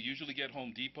because we usually get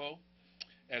Home Depot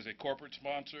as a corporate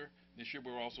sponsor. This year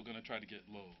we're also going to try to get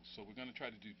Lowe's. So we're going to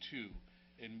try to do 2,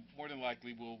 and more than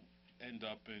likely we'll end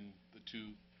up in the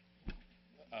 2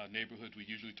 neighborhoods we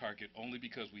usually target, only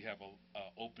because we have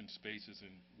open spaces in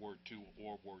Ward 2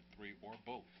 or Ward 3 or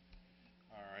both.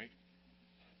 All right.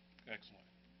 Excellent.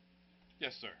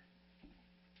 Yes, sir.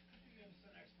 Could you give us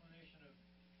an explanation of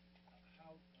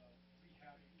how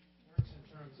rehab works in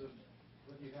terms of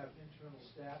whether you have internal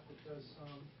staff that does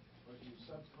some, or do you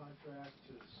subcontract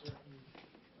to certain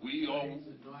trades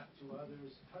and not to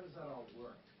others? How does that all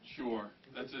work? Sure.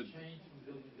 Does it change from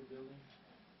building to building?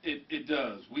 It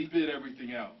does. We bid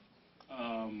everything out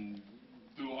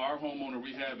through our homeowner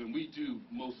rehab, and we do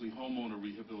mostly homeowner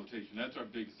rehabilitation. That's our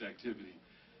biggest activity.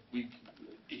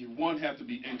 One have to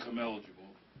be income eligible.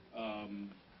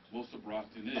 Most of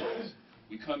Brockton is.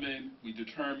 We come in, we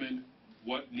determine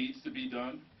what needs to be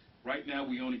done. Right now,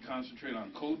 we only concentrate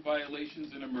on code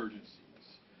violations and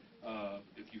emergencies.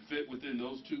 If you fit within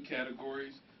those 2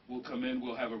 categories, we'll come in,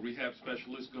 we'll have a rehab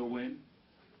specialist go in,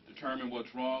 determine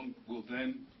what's wrong. We'll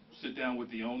then sit down with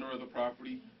the owner of the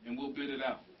property, and we'll bid it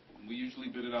out. And we usually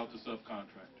bid it out to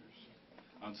subcontractors.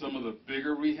 On some of the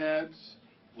bigger rehabs,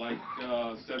 like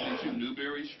 72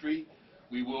 Newberry Street,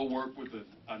 we will work with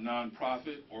a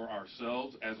nonprofit or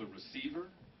ourselves as a receiver,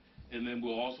 and then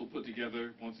we'll also put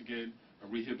together, once again, a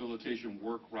rehabilitation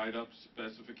work write-up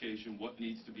specification, what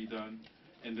needs to be done,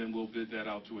 and then we'll bid that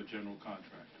out to a general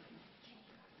contractor.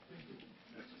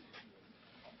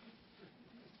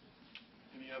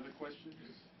 Any other questions?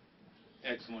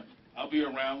 Excellent. I'll be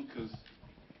around because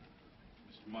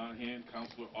Mr. Monahan,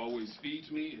 counselor, always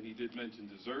feeds me, and he did mention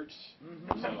desserts.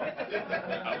 So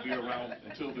I'll be around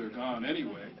until they're gone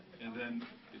anyway. And then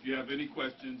if you have any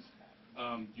questions,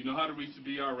 you know how to reach the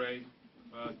BRA.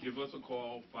 Give us a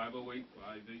call,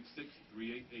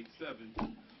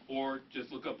 508-586-3887, or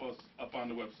just look up us up on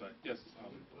the website. Yes?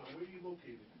 Where are you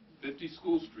located? 50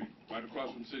 School Street, right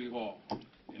across from City Hall.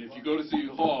 And if you go to City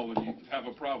Hall and you have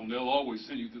a problem, they'll always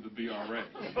send you to the BRA.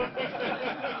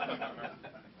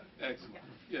 Excellent.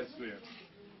 Yes, ma'am.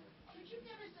 Could you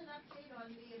give us an update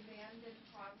on the abandoned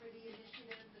property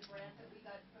initiative, the grant that we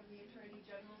got from the Attorney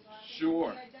General's office?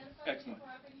 Sure. Have we identified Excellent. any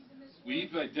properties in this one?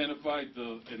 We've identified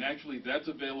and actually that's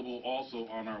available also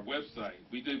on our website.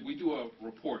 We do a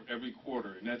report every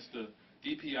quarter, and that's the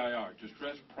DPIR,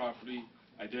 Distressed Property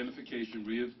Identification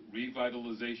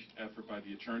Revitalization Effort by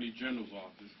the Attorney General's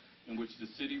office, in which the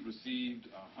city received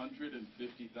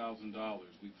 $150,000.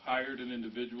 We've hired an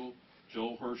individual,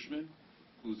 Joel Hirschman,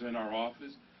 who's in our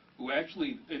office, who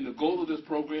actually, and the goal of this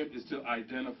program is to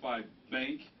identify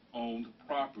bank-owned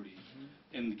properties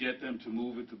and get them to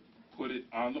move it, to put it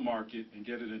on the market and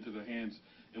get it into the hands.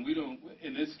 And we don't,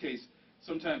 in this case,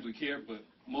 sometimes we care, but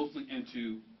mostly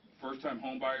into first-time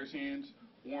home buyers' hands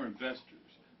or investors.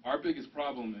 Our biggest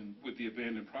problem with the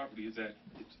abandoned property is that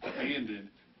it's abandoned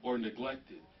or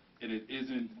neglected, and it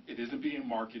isn't being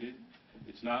marketed.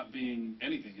 It's not being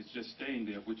anything. It's just staying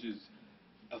there, which is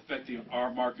affecting our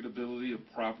marketability of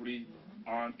property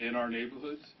in our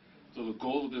neighborhoods. So the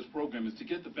goal of this program is to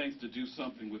get the banks to do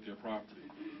something with their property.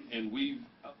 And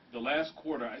the last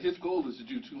quarter, his goal is to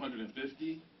do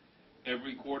 250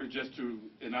 every quarter,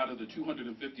 and out of the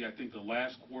 250, I think the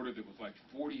last quarter there was like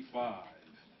 45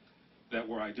 that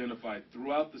were identified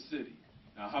throughout the city.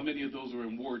 Now, how many of those are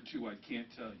in Ward 2, I can't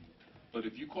tell you. But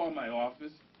if you call my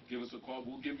office, give us a call,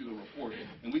 we'll give you the report,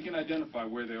 and we can identify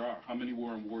where they are, how many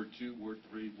were in Ward 2, Ward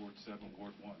 3, Ward 7,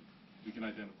 Ward 1. We can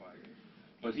identify it.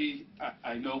 But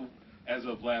I know as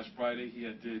of last Friday, he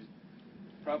had did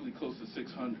probably close to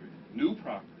 600 new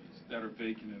properties that are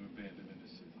vacant and abandoned in the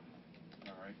city.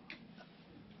 All right?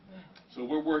 So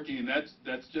we're working, and that's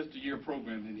just a year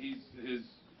program, and his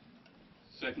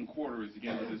second quarter is the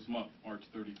end of this month, March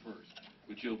 31st,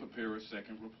 which he'll prepare a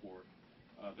second report.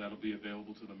 That'll be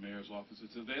available to the mayor's office.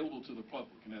 It's available to the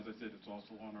public, and as I said, it's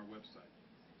also on our website.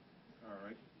 All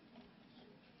right?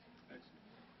 Excellent.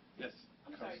 Yes?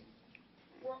 I'm sorry.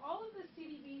 Were all of the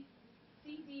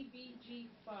CDBG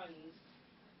funds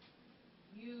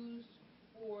used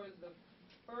for the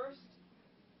first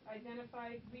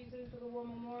identified reason for the War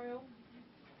Memorial?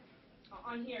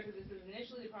 On here, because this is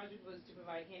initially the project was to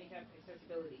provide handicap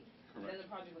accessibility. Correct. Then the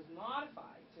project was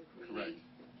modified to create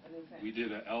a new thing. We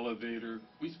did an elevator.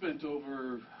 We spent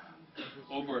over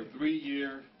a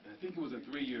 3-year, I think it was a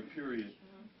 3-year period,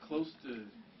 close to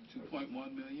 2.1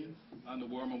 million on the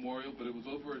War Memorial, but it was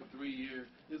over a 3-year.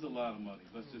 It's a lot of money.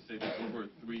 Let's just say that's over a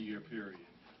 3-year period.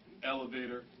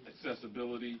 Elevator,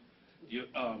 accessibility,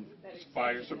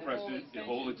 fire suppression, the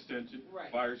whole extension,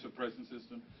 fire suppression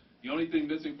system. The only thing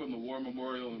missing from the War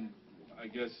Memorial, and I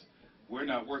guess we're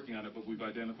not working on it, but we've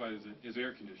identified is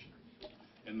air conditioning.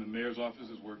 And the mayor's office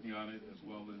is working on it as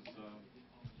well as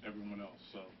everyone else.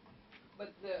 So.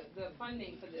 But the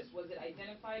funding for this, was it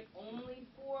identified only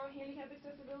for handicap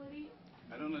accessibility?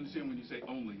 I don't understand when you say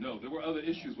only. No, there were other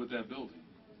issues with that building.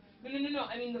 No.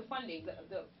 I mean the funding.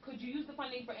 Could you use the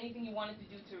funding for anything you wanted to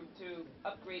do to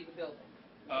upgrade the building?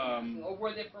 Or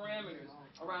were there parameters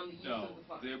around the use of the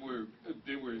funds? There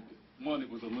were, one, it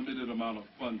was a limited amount of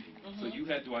funding. So you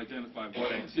had to identify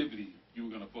what activity you were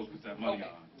going to focus that money on.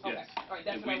 Yes. All right,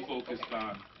 and we focused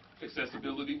on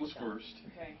accessibility was first.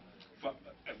 Okay.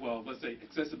 Well, let's say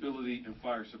accessibility and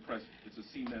fire suppression. It's a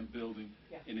cement building,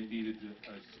 and it needed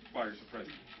fire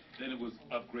suppression. Then it was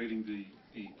upgrading the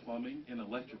plumbing and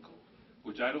electrical,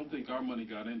 which I don't think our money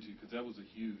got into because that was a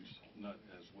huge nut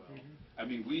as well. I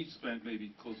mean, we spent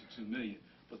maybe close to $2 million,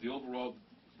 but the overall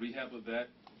rehab of that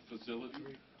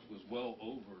facility was well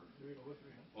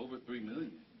over $3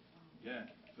 million. Yeah,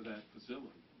 for that facility.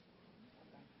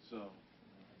 So,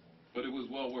 but it was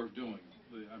well worth doing.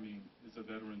 I mean, it's a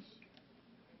veterans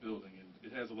building,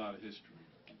 and it has a lot of history.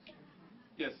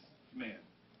 Yes, ma'am.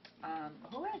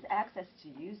 Who has access to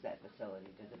use that facility?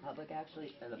 Does the public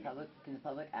actually, can the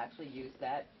public actually use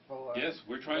that for? Yes,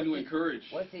 we're trying to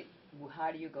encourage.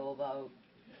 How do you go about,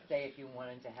 say, if you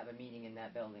wanted to have a meeting in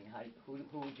that building?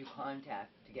 Who would you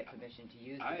contact to get permission to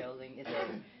use the building? Is there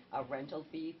a rental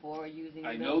fee for using the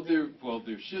building? I know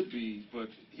there should be, but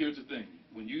here's the thing.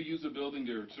 When you use a building,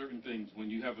 there are certain things. When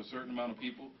you have a certain amount of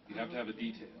people, you have to have a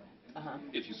detail.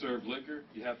 If you serve liquor,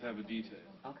 you have to have a detail.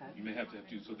 Okay. You may have to have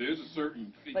two. So there's a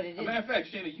certain fee. But As a matter of fact,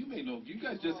 Shannon, you may know, you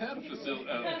guys just had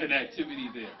an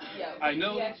activity there. Yeah, I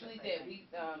know. We actually did. We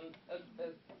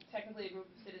technically a group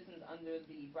of citizens under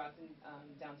the Brockton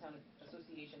Downtown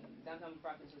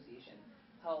Brockton Association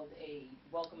held a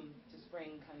welcome to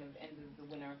spring kind of end of the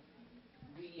winter,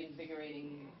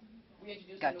 reintroducing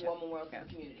the War Memorial to the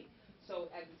community.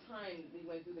 So at the time, we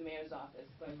went through the mayor's office,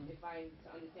 but if I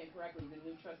understand correctly, the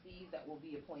new trustees that will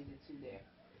be appointed to there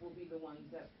will be the ones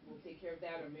that will take care of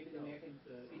that, or maybe the mayor can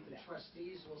speak to The that.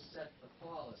 trustees will set the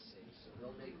policy, so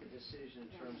they'll make the decision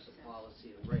in terms of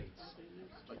policy and rates,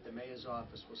 but the mayor's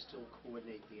office will still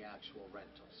coordinate the actual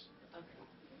rentals. Okay.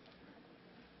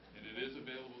 And it is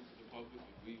available to the public,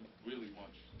 and we really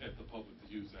want the public to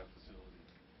use that facility.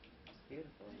 It's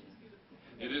beautiful.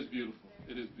 It is beautiful.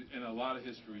 It is, and a lot of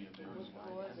history in there as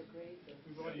well.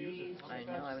 I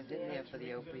know. I was in there for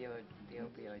the opioid meeting.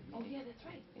 Oh yeah, that's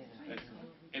right. Yeah. Excellent.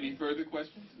 Any further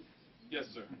questions? Yes,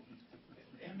 sir.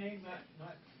 It may not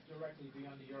directly be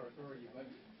under your authority, but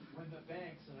when the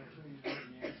banks, and I'm sure you know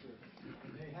the answer,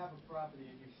 when they have a property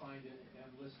and you find it and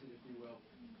list it, if you will,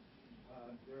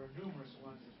 there are numerous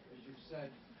ones, as you've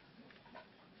said.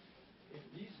 If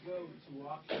these go to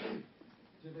auction,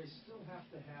 do they still have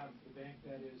to have the bank,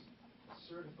 that is, a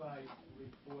certified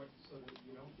report so that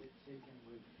you don't get taken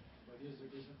with what is or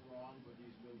isn't wrong with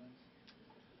these buildings?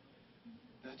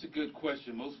 That's a good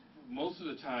question. Most of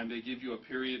the time, they give you a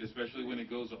period, especially when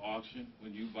it goes to auction.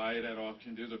 When you buy it at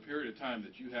auction, there's a period of time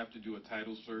that you have to do a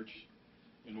title search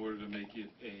in order to make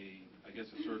it a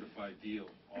certified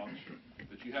deal auction.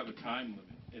 But you have a time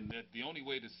limit, and that the only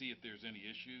way to see if there's any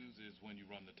issues is when you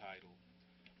run the title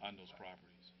on those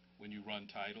properties. When you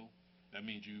run title, that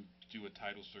means you do a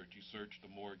title search. You search the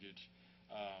mortgage,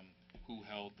 who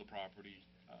held the property.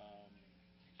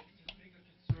 The bigger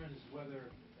concern is whether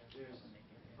there's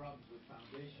problems with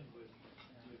foundation, with.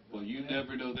 Well, you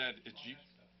never know that. It's you.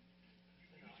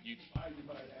 You.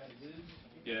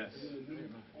 Yes. So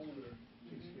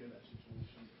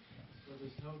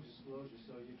there's no disclosure,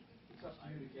 so it's up to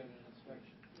you to get an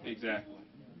inspection. Exactly.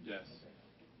 Yes.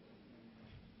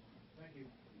 Thank you.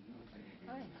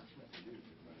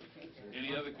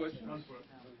 Any other questions?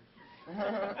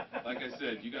 Like I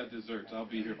said, you got desserts. I'll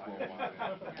be here for a while.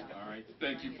 All right.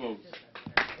 Thank you, folks.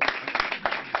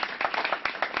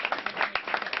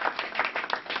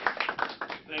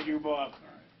 Thank you, Bob.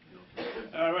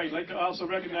 All right, I'd like to also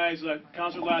recognize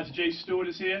Councilor Lodge Jay Stewart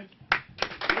is here.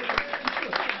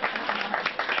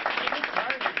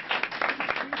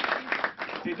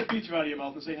 Take the feature out of your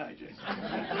mouth and say hi, Jay.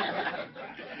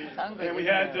 And we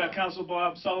had Councilor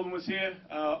Bob Sullivan was here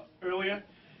earlier,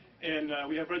 and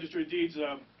we have Register of Deeds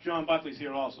John Buckley's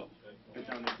here also. Right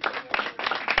down there.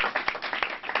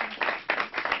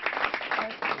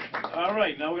 All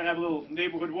right, now we're going to have a little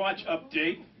Neighborhood Watch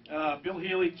update. Bill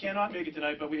Healy cannot make it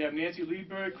tonight, but we have Nancy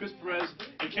Liebberg, Chris Perez,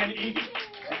 and Ken Egan.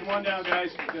 So come on down,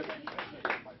 guys.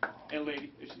 And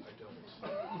lady, if she's...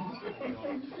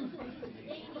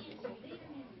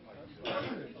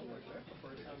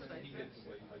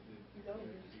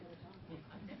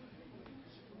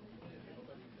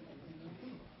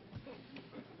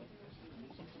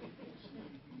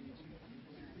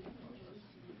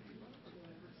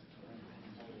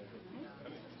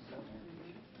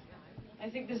 I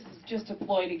think this is just a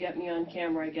ploy to get me on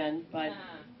camera again, but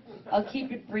I'll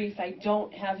keep it brief. I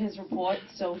don't have his report,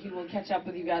 so he will catch up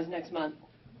with you guys next month.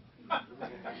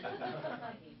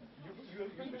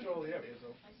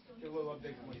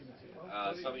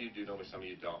 Some of you do know me, some of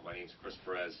you don't. My name's Chris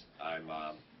Perez. I'm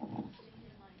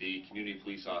the community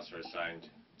police officer assigned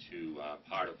to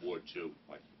part of Ward 2.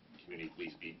 My community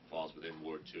police beat falls within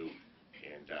Ward 2,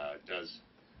 and does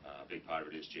a big part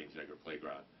of it is James Edgar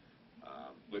Playground.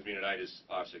 With me tonight is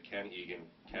Officer Ken Egan.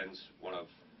 Ken's one of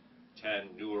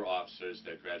 10 newer officers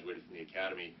that graduated from the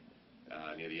academy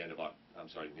near the end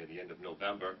of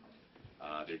November.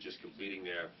 They're just completing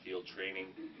their field training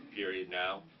period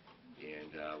now,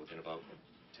 and within about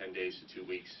 10 days to 2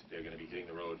 weeks, they're going to be hitting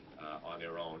the road on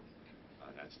their own.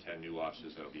 That's 10 new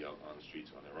officers that will be out on the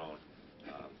streets on their own.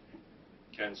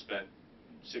 Ken spent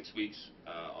 6 weeks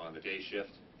on the day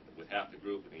shift with half the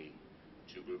group, and the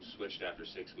two groups switched after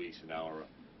 6 weeks, and now are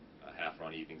half are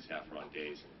on evenings, half are on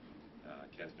days.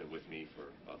 And Ken's been with me for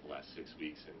about the last 6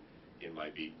 weeks and in my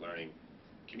beat, learning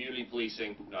community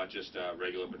policing, not just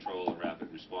regular patrol and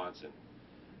rapid response. And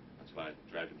that's why I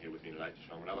dragged him here with me tonight to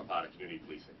show him another part of community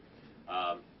policing.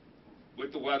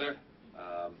 With the weather,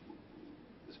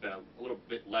 there's been a little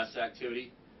bit less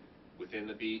activity within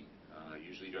the beat.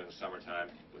 Usually during the summertime,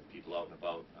 with people out and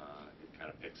about, it kind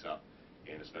of picks up,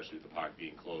 and especially with the park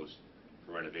being closed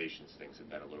for renovations, things have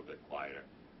been a little bit quieter.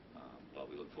 But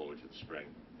we look forward to the spring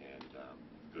and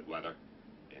good weather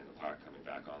and the park coming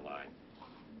back online.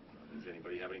 Does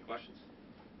anybody have any questions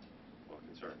or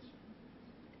concerns?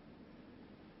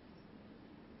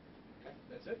 Okay,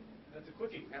 that's it. That's a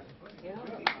quickie. Yeah.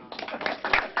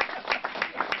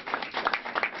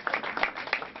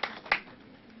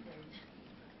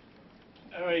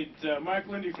 All right, Mark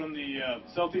Lindy from the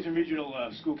Southeastern Regional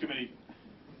School Committee,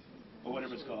 or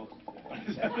whatever it's called.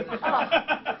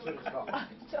 That's what it's called.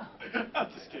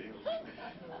 I'm just kidding.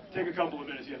 Take a couple of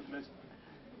minutes, yeah.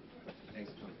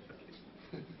 Thanks, Tom.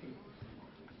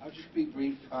 I'll just be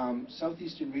brief.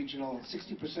 Southeastern Regional,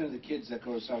 60% of the kids that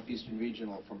go to Southeastern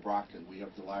Regional are from Brockton. We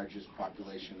have the largest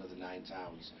population of the 9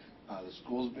 towns. The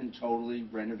school's been totally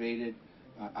renovated,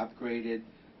 upgraded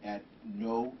at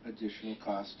no additional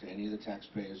cost to any of the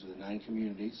taxpayers of the 9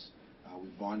 communities. We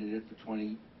bonded it for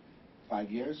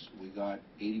 25 years. We got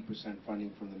 80%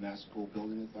 funding from the Mass School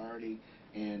Building Authority.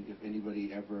 And if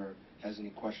anybody ever has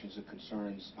any questions or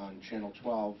concerns on Channel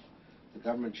 12, the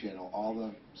government channel, all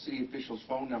the city officials'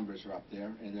 phone numbers are up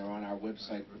there, and they're on our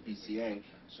website for BCA.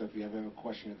 So if you ever have a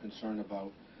question or concern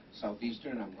about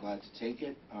Southeastern, I'm glad to take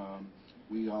it.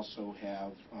 We also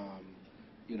have,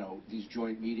 these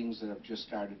joint meetings that have just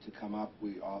started to come up.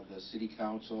 The city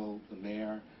council, the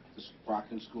mayor, the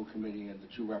Brockton School Committee, and the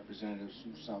 2 representatives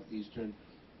from Southeastern.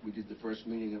 We did the first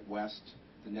meeting at West.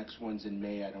 The next one's in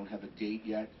May. I don't have a date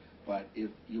yet. But if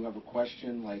you have a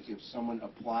question, like if someone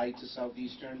applied to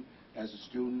Southeastern as a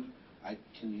student, I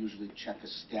can usually check a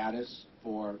status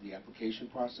for the application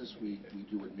process. We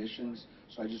do admissions.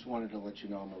 So I just wanted to let you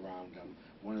know I'm around. I'm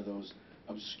one of those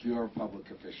obscure public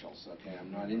officials, okay?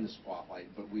 I'm not in the spotlight,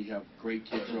 but we have great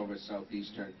kids over at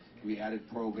Southeastern. We added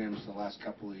programs the last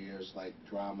couple of years like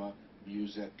drama,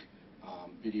 music,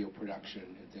 video production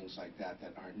and things like that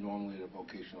that aren't normally at a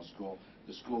vocational school.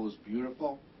 The school is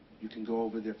beautiful. You can go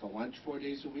over there for lunch 4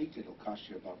 days a week. It'll cost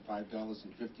you about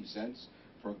 $5.50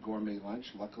 for a gourmet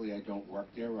lunch. Luckily, I don't work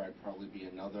there, or I'd probably be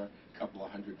another couple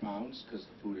of £100 because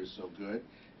the food is so good.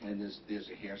 And there's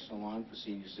a hair salon for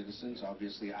senior citizens.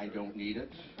 Obviously, I don't need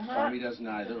it. Tommy doesn't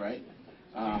either, right?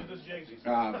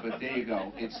 But there you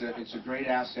go. It's a great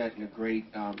asset and a great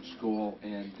school,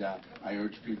 and I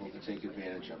urge people to take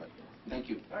advantage of it. Thank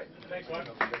you. All right. Thanks, Mark.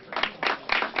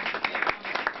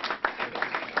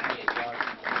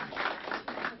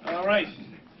 All right.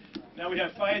 Now we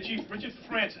have Fire Chief Richard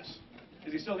Francis.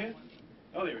 Is he still here?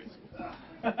 Oh, there he is.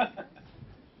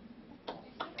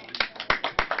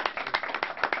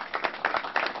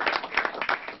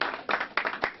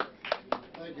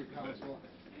 Thank you, Councilor.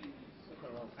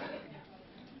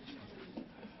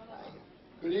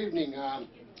 Good evening.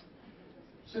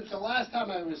 Since the last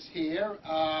time I was here,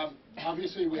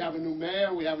 obviously we have a new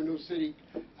mayor, we have a new city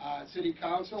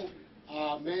council.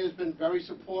 Mayor's been very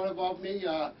supportive of me.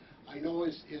 I know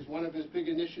one of his big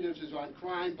initiatives is on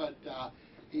crime, but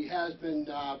he has been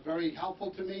very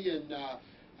helpful to me, and I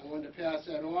wanted to pass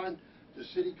that on. The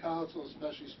city council,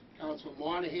 especially Councilor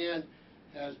Monahan,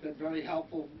 has been very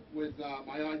helpful with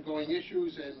my ongoing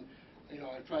issues, and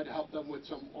I've tried to help them with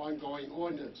some ongoing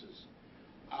ordinances.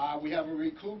 We have a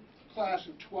recruit class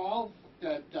of 12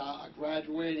 that are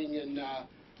graduating in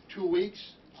 2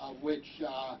 weeks, of which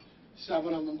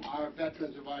 7 of them are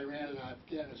veterans of Iran and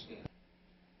Afghanistan.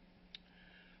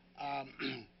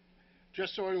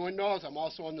 Just so everyone knows, I'm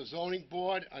also on the zoning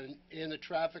board and the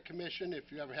traffic commission.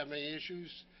 If you ever have any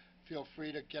issues, feel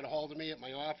free to get a hold of me at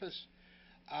my office.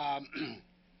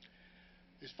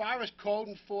 As far as code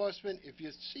enforcement, if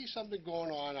you see something going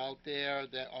on out there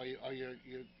that, or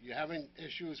you're having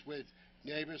issues with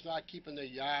neighbors not keeping their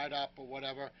yard up or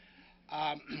whatever,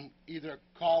 either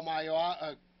call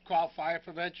call fire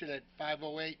prevention at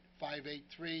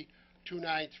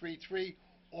 508-583-2933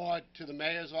 or to the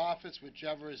mayor's office,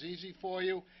 whichever is easy for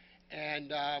you,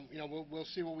 and we'll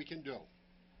see what we can do.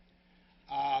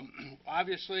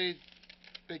 Obviously,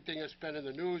 big thing that's been in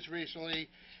the news recently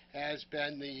has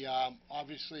been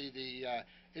obviously the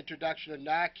introduction of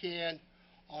Narcan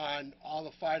on all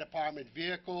the fire department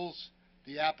vehicles,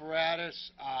 the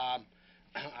apparatus. I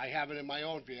have it in my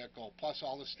own vehicle, plus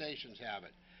all the stations have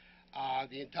it.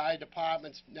 The entire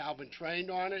department's now been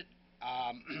trained on it.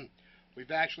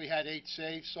 We've actually had 8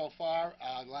 saves so far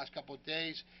the last couple of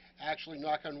days. Actually,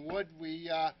 knock on wood, we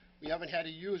haven't had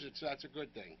to use it, so that's a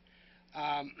good thing.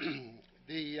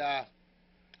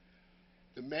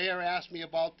 The mayor asked me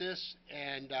about this,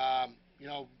 and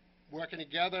working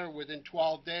together within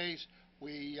 12 days,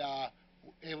 we were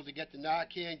able to get the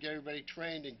Narcan, get everybody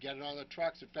trained, and get it on the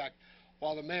trucks. In fact,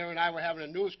 while the mayor and I were having a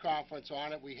news conference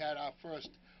on it, we had our first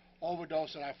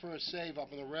overdose and our first save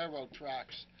up on the railroad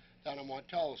tracks down on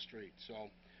Montello Street. So,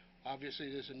 obviously,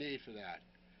 there's a need for that.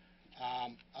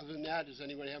 Other than that, does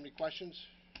anybody have any questions?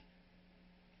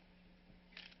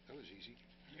 That was easy.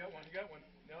 You got one.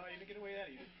 No, you didn't get away with that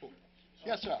either. Cool.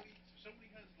 Yes, sir. Somebody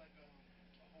has like a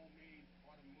homemade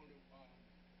automotive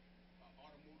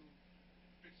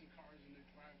fixing cars in their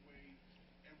driveway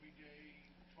every day,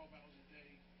 12 hours a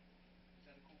day. Is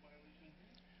that a code violation?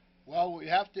 Well,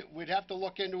 we'd have to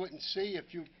look into it and see.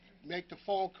 If you make the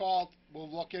phone call, we'll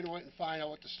look into it and find out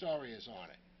what the story is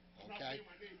on it. Okay?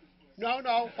 No,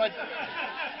 but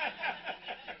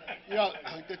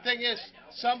the thing is,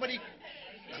 somebody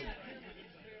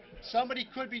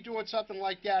could be doing something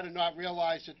like that and not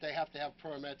realize that they have to have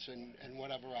permits and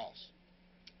whatever else.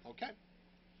 Okay?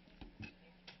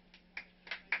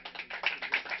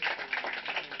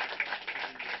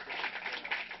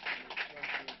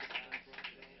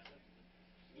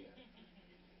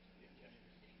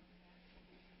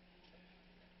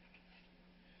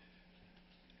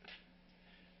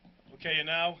 Okay, and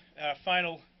now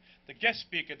the guest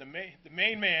speaker, the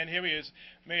main man. Here he is,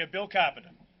 Mayor Bill Carpenter.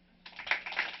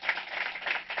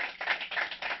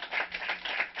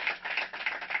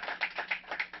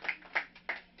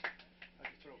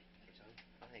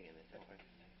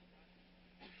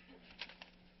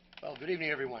 Well, good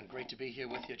evening, everyone. Great to be here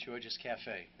with you at George's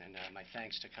Cafe, and my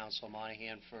thanks to Councilor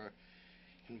Monahan for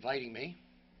inviting me.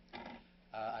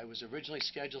 I was originally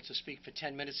scheduled to speak for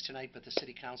 10 minutes tonight, but the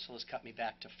City Council has cut me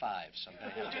back to 5, so I'm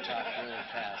going to have to talk really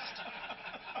fast.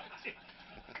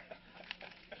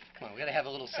 Come on, we got to have a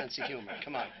little sense of humor.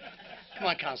 Come on. Come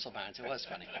on, Councilor Barnes. It was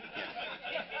funny.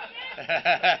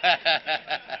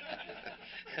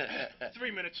 Yeah.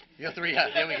 3 minutes. Yeah, 3. Yeah,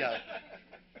 there we go.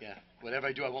 Yeah, whatever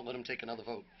I do, I won't let him take another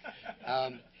vote.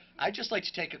 I'd just like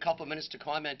to take a couple of minutes to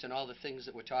comment on all the things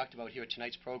that were talked about here at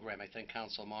tonight's program. I think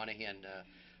Council Monahan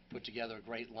put together a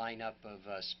great lineup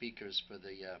of speakers for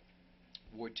the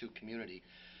Ward 2 community.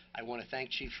 I want to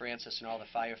thank Chief Francis and all the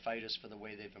firefighters for the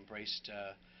way they've embraced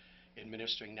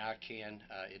administering Narcan.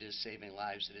 It is saving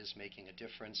lives, it is making a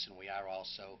difference, and we are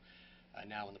also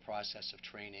now in the process of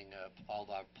training all of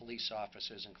our police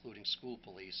officers, including school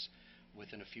police.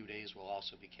 Within a few days, we'll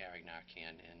also be carrying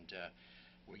Narcan, and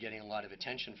we're getting a lot of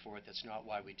attention for it. That's not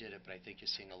why we did it, but I think you're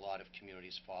seeing a lot of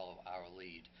communities follow our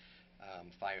lead.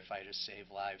 Firefighters save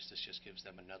lives. This just gives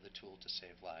them another tool to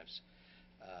save lives.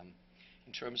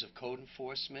 In terms of code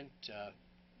enforcement,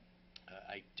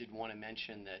 I did want to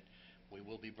mention that we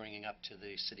will be bringing up to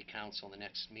the City Council in the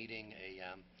next meeting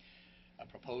a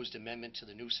proposed amendment to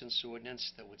the nuisance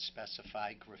ordinance that would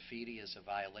specify graffiti as a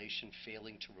violation,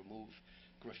 failing to remove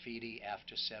graffiti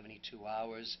after 72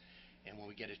 hours. And when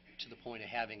we get it to the point of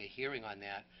having a hearing on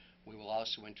that, we will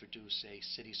also introduce a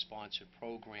city-sponsored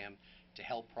program to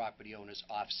help property owners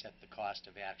offset the cost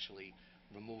of actually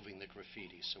removing the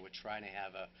graffiti. So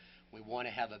we want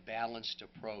to have a balanced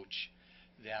approach,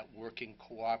 that working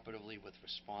cooperatively with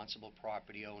responsible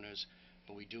property owners,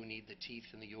 but we do need the teeth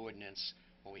in the ordinance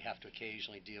when we have to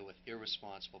occasionally deal with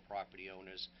irresponsible property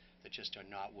owners that just are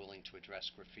not willing to address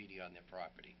graffiti on their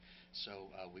property. So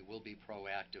we will be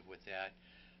proactive with that.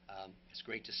 It's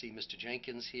great to see Mr.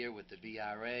 Jenkins here with the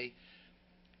VRA.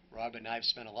 Rob and I have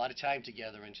spent a lot of time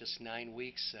together in just 9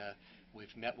 weeks.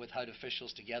 We've met with HUD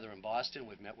officials together in Boston.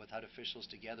 We've met with HUD officials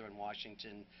together in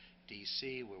Washington,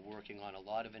 D.C. We're working on a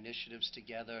lot of initiatives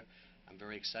together. I'm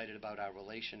very excited about our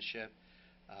relationship.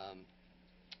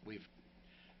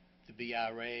 The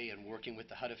BRA and working with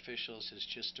the HUD officials has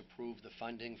just approved the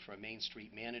funding for a Main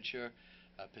Street manager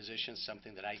position,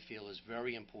 something that I feel is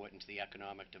very important to the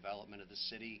economic development of the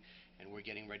city, and we're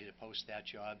getting ready to post that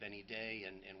job any day,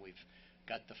 and we've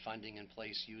got the funding in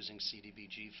place using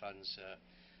CDBG funds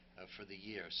for the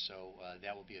year. So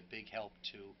that will be a big help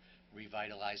to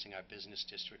revitalizing our business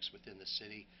districts within the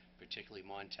city, particularly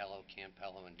Montello,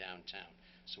 Campello, and downtown.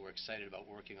 So we're excited about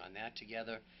working on that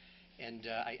together. And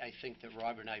I think that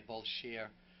Robert and I both share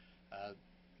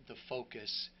the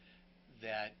focus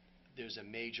that there's a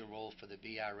major role for the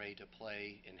BRA to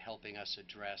play in helping us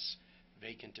address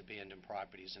vacant abandoned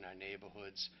properties in our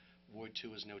neighborhoods. Ward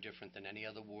 2 is no different than any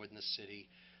other ward in the city.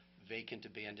 Vacant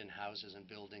abandoned houses and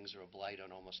buildings are a blight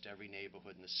on almost every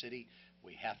neighborhood in the city.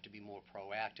 We have to be more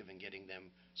proactive in getting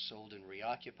them sold and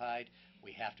reoccupied.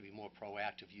 We have to be more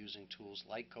proactive using tools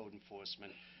like code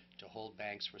enforcement to hold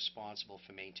banks responsible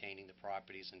for maintaining the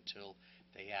properties until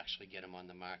they actually get them on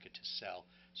the market to sell.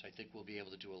 So I think we'll be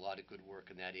able to do a lot of good work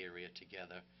in that area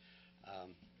together.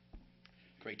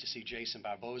 Great to see Jason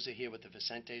Barboza here with the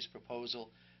Vicentes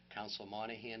proposal. Council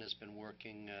Monahan has been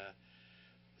working with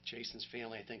Jason's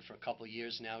family, I think, for a couple of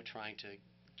years now, trying to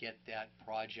get that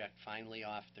project finally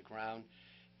off the ground.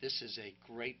 This is a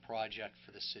great project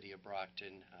for the city of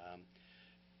Brockton.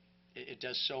 It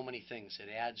does so many things. It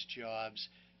adds jobs.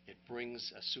 It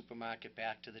brings a supermarket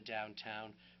back to the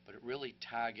downtown, but it really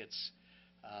targets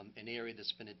an area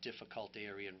that's been a difficult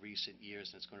area in recent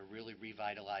years, and it's going to really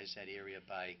revitalize that area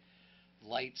by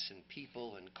lights and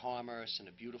people and commerce and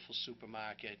a beautiful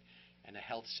supermarket and a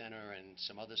health center and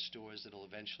some other stores that will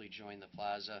eventually join the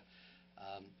plaza.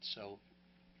 So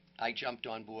I jumped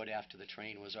on board after the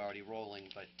train was already rolling,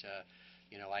 but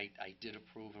you know, I did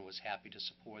approve and was happy to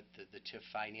support the TIF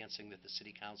financing that the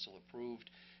City Council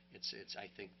approved. It's I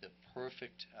think, the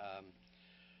perfect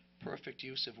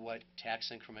use of what tax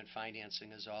increment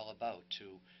financing is all about,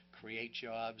 to create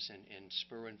jobs and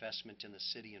spur investment in the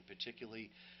city, and particularly,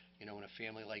 you know, when a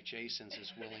family like Jason's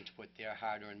is willing to put their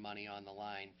hard-earned money on the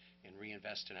line and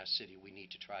reinvest in our city, we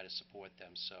need to try to support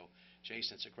them. So,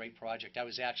 Jason, it's a great project. I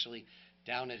was actually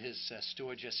down at his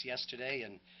store just yesterday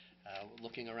and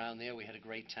looking around there. We had a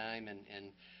great time,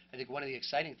 and I think one of the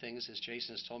exciting things is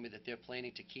Jason has told me that they're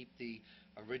planning to keep the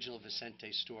original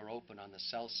Vicente store open on the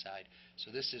south side.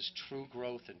 So this is true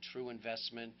growth and true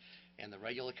investment, and the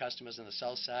regular customers on the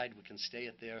south side, we can stay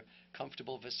at their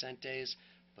comfortable Vicentes,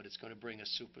 but it's going to bring a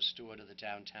superstore to the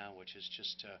downtown, which is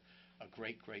just a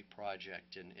great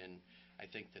project. And I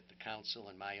think that the council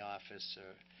and my office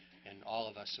and all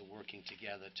of us are working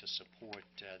together to support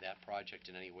that project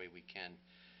in any way we can.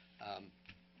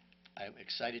 I'm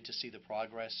excited to see the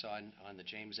progress on the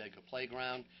James Edgar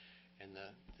Playground, and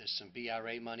there's some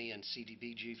BRA money and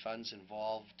CDBG funds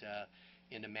involved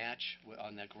in a match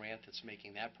on that grant that's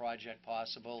making that project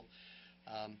possible.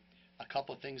 A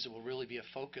couple of things that will really be a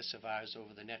focus of ours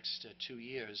over the next 2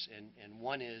 years, and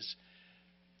one is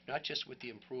not just with the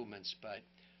improvements, but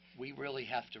we really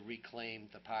have to reclaim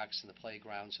the parks and the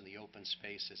playgrounds and the open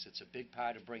spaces. It's a big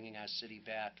part of bringing our city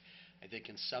back. I think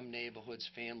in some neighborhoods,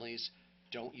 families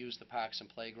don't use the parks and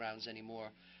playgrounds anymore.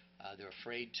 They're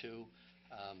afraid to.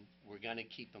 We're going to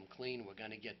keep them clean. We're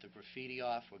going to get the graffiti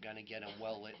off. We're going to get them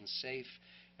well lit and safe.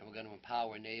 And we're going to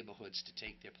empower neighborhoods to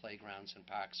take their playgrounds and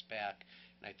parks back.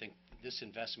 And I think this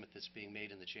investment that's being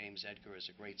made in the James Edgar is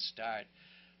a great start.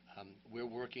 We're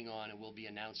working on, and we'll be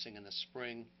announcing in the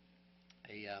spring,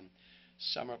 a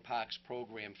summer parks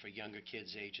program for younger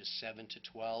kids ages 7 to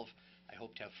 12. I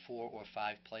hope to have 4 or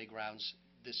 5 playgrounds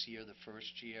this year, the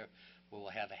first year, where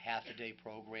we'll have a half-a-day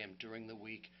program during the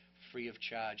week, free of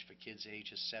charge for kids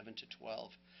ages 7 to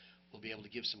 12. We'll be able to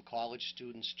give some college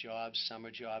students jobs,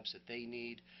 summer jobs that they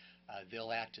need.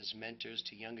 They'll act as mentors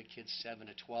to younger kids 7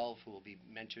 to 12 who will be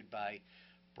mentored by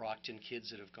Brockton kids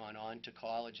that have gone on to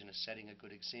college and are setting a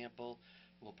good example.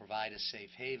 We'll provide a safe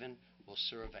haven. We'll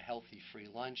serve a healthy free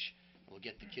lunch. We'll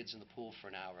get the kids in the pool for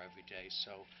an hour every day.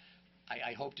 So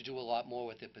I hope to do a lot more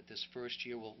with it, but this first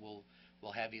year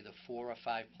we'll have either 4 or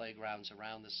 5 playgrounds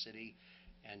around the city,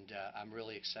 and I'm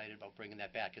really excited about bringing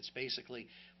that back. It's basically,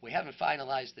 we haven't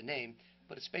finalized the name,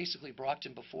 but it's basically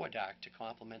Brockton Before Dark to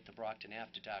complement the Brockton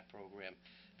After Dark program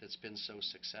that's been so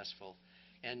successful.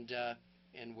 And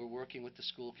we're working with the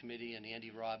school committee and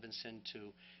Andy Robinson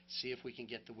to see if we can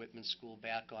get the Whitman School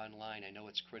back online. I know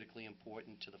it's critically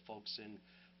important to the folks in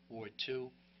Ward 2.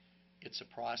 It's a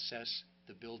process.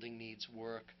 The building needs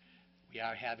work. We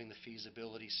are having the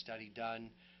feasibility study done.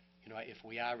 You know, if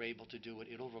we are able to do it,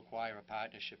 it'll require a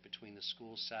partnership between the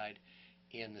school side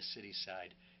and the city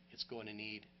side. It's going to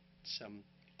need some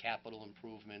capital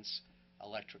improvements,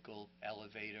 electrical,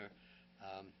 elevator.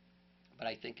 But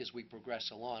I think as we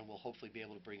progress along, we'll hopefully be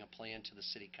able to bring a plan to the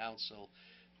city council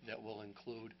that will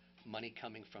include money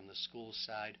coming from the school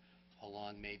side,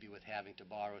 along maybe with having to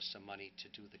borrow some money to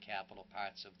do the capital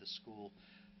parts of the school.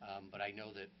 But I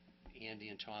know that Andy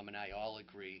and Tom and I all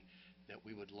agree that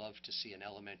we would love to see an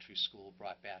elementary school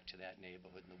brought back to that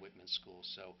neighborhood in the Whitman School.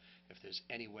 So if there's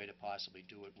any way to possibly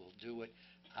do it, we'll do it.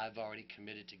 I've already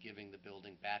committed to giving the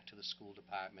building back to the school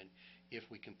department if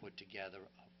we can put together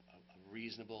a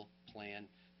reasonable plan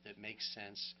that makes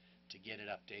sense to get it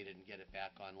updated and get it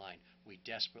back online. We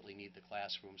desperately need the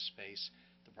classroom space.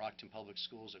 The Brockton Public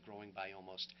Schools are growing by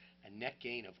almost a net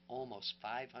gain of almost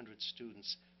 500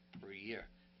 students per year,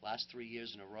 last 3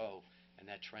 years in a row, and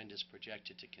that trend is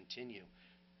projected to continue.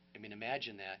 I mean,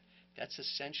 imagine that. That's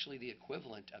essentially the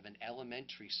equivalent of an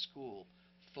elementary school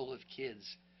full of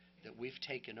kids that we've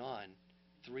taken on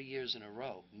 3 years in a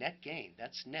row. Net gain,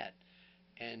 that's net.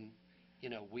 And you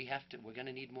know, we're going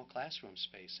to need more classroom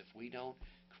space. If we don't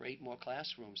create more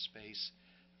classroom space,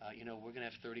 you know, we're going to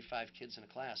have 35 kids in a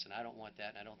class, and I don't want that,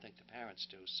 and I don't think the parents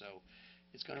do. So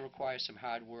it's going to require some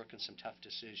hard work and some tough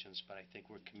decisions, but I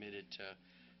think we're committed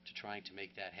to trying to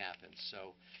make that happen.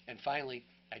 So, and finally,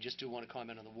 I just do want to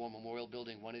comment on the War Memorial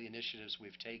Building. One of the initiatives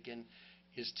we've taken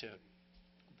is to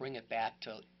bring it back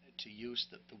to use.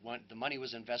 The money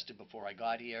was invested before I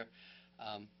got here.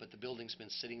 But the building's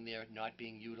been sitting there not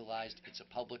being utilized. It's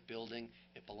a public building.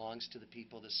 It belongs to the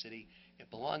people of the city. It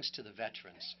belongs to the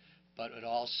veterans. But it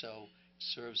also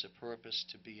serves a purpose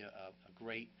to be a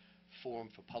great forum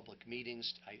for public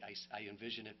meetings. I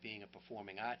envision it being a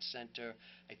performing arts center.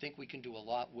 I think we can do a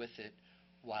lot with it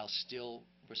while still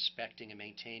respecting and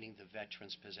maintaining the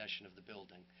veterans' possession of the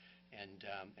building. And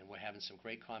we're having some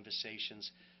great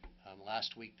conversations.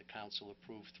 Last week, the council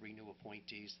approved 3 new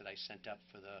appointees that I sent up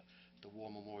for the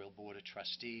War Memorial Board of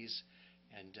Trustees,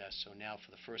 and so now for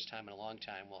the first time in a long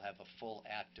time we'll have a full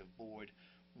active board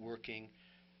working,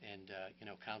 and you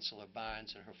know, Councilor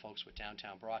Barnes and her folks with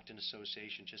Downtown Brockton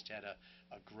Association just had a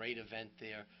great event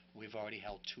there. We've already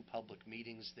held 2 public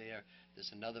meetings there.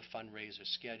 There's another fundraiser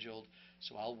scheduled,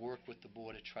 so I'll work with the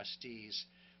Board of Trustees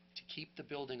to keep the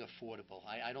building affordable.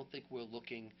 I don't think we're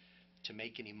looking to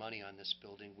make any money on this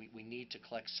building. We need to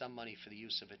collect some money for the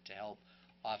use of it to help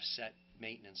offset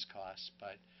maintenance costs,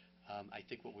 but I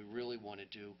think what we really want to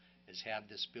do is have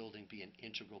this building be an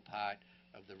integral part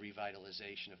of the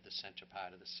revitalization of the center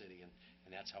part of the city, and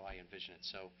that's how I envision it.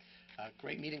 So,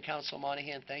 great meeting, Councilor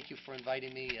Monahan. Thank you for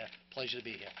inviting me. Pleasure to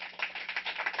be here.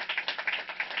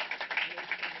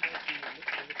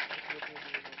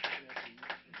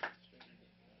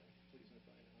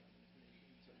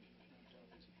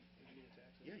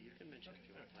 Yeah, you can mention if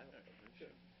you want. Do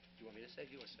you want me to say?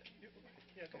 You want to say? Yeah,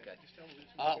 okay. Okay. Just tell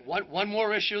me One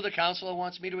more issue the councilor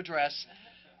wants me to address.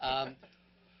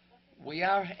 We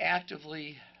are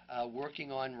actively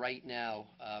working on right now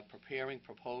preparing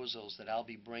proposals that I'll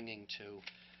be bringing to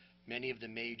many of the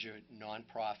major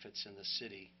nonprofits in the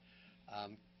city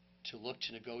to look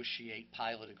to negotiate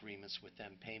pilot agreements with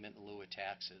them, payment in lieu of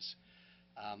taxes.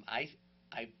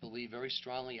 I believe very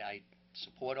strongly, I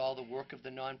support all the work of the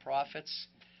nonprofits.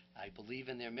 I believe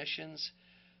in their missions.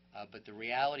 But the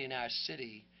reality in our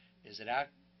city is that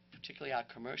particularly our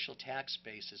commercial tax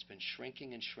base has been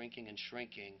shrinking and shrinking and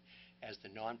shrinking as the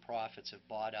nonprofits have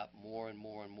bought up more and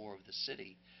more and more of the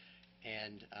city.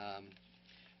 And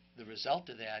the result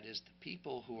of that is the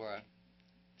people who are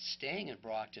staying in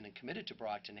Brockton and committed to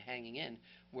Brockton, hanging in,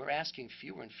 we're asking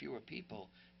fewer and fewer people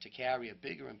to carry a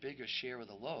bigger and bigger share of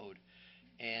the load.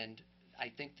 And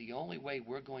I think the only way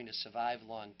we're going to survive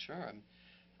long term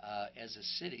as a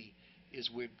city is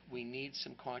we need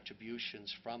some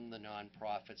contributions from the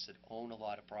nonprofits that own a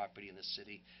lot of property in the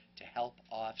city to help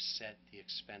offset the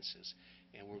expenses.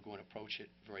 And we're going to approach it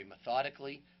very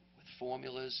methodically with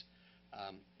formulas.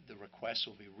 The requests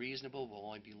will be reasonable. We'll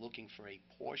only be looking for a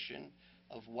portion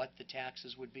of what the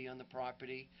taxes would be on the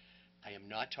property. I am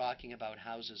not talking about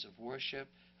houses of worship.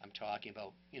 I'm talking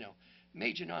about,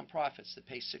 major nonprofits that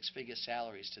pay six-figure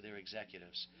salaries to their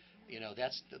executives.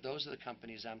 Those are the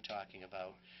companies I'm talking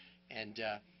about. And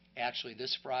actually,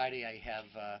 this Friday, I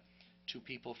have two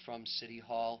people from City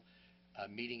Hall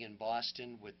meeting in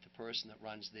Boston with the person that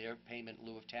runs their payment in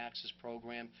lieu of taxes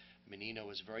program. Menino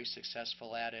was very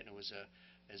successful at it, and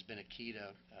has been a key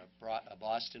to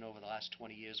Boston over the last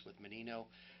 20 years with Menino.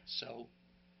 So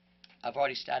I've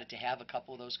already started to have a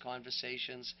couple of those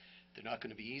conversations. They're not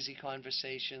going to be easy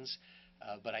conversations,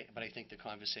 but I think the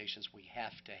conversations we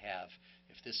have to have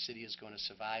if this city is going to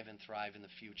survive and thrive in the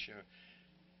future.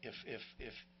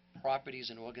 If properties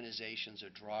and organizations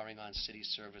are drawing on city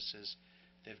services,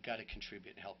 they've got to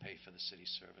contribute and help pay for the city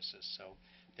services. So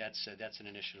that's an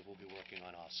initiative we'll be working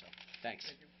on also. Thanks.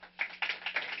 Thank you.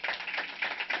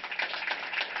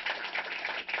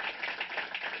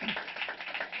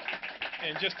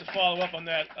 And just to follow up on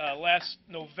that, last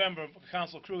November,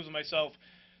 Councilor Cruz and myself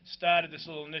started this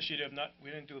little initiative. We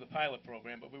didn't do the pilot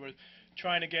program, but we were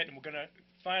trying to get, and we're going to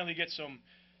finally get some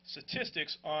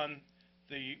statistics on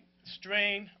the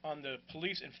strain on the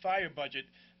police and fire budget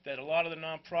that a lot of the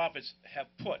nonprofits have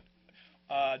put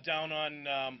down on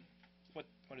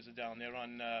what is it down there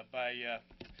on by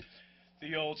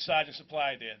the old Sergeant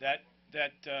Supply there.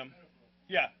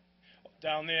 Yeah,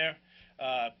 down there.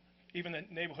 Even the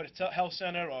neighborhood health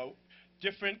center or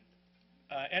different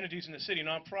entities in the city,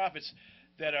 nonprofits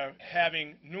that are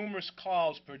having numerous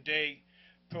calls per day,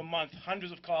 per month,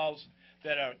 hundreds of calls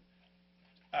that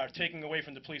are taking away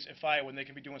from the police and fire when they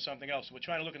can be doing something else. So we're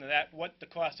trying to look into that, what the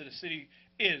cost of the city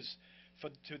is for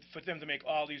them to make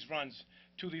all these runs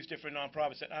to these different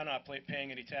nonprofits that are not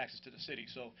paying any taxes to the city.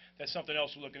 So that's something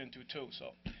else we're looking into too.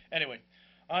 So anyway,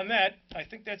 on that, I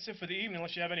think that's it for the evening,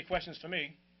 unless you have any questions for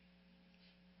me.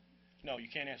 No,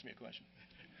 you can't ask me a question.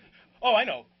 Oh, I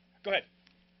know. Go ahead.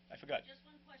 I forgot. Just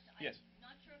one question. Yes. I'm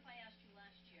not sure if I asked you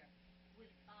last year. With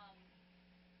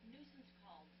nuisance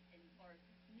calls or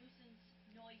nuisance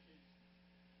noises,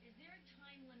 is there a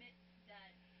time limit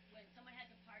that when someone has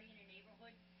a party in a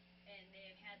neighborhood and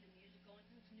they've had the music going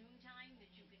since noontime that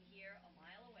you can hear a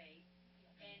mile away,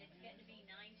 and it's getting to be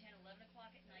 9, 10, 11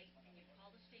 o'clock at night, and you've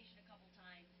called the station a couple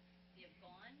times, they've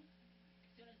gone, as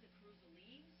soon as the cruiser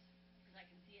leaves, because I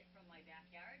can see it from my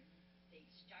backyard, they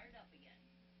start it up again.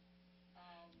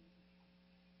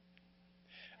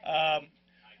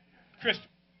 Chris.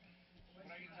 What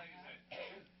I can tell you is that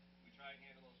we try and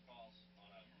handle those calls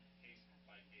on a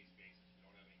case-by-case basis. We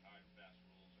don't have any hard and fast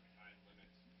rules or time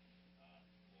limits or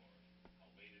how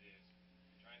late it is.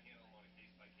 We try and handle them on a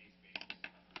case-by-case basis.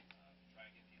 Try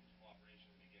and get people's cooperation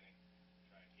in the beginning.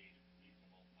 Try and gauge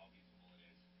how reasonable it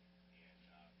is. And if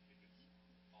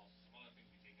it's also some other things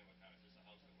we take into account. Is this a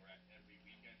house that we're at every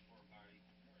weekend for a party,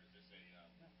 or is this a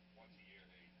once a year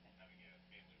they having a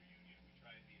family reunion? We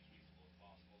try and be as reasonable as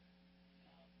possible.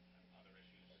 Other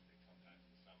issues, I think sometimes in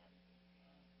the summer.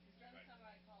 Because during the summer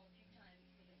I call a few times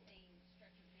for the same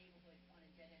stretch of neighborhood on a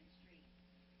dead-end street.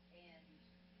 And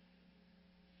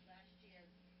last year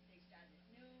they started at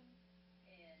noon,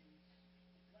 and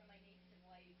one of my neighbors said,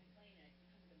 "Why are you complaining?" I said,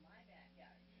 "Come to my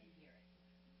backyard and hear it."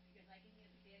 Because I can hear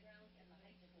the fairgrounds and the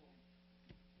high school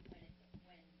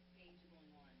when games are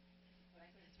going on. But I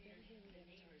could hear the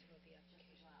neighbors just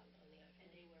as loud, and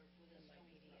they were within a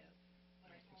stone's throw.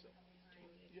 But I called a couple times,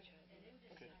 and they were just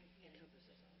starting to hear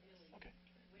really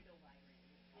window vibrating.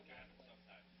 Which happens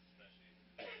sometimes, especially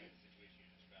in the situation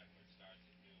you described where it starts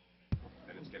at noon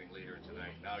and it's getting later into the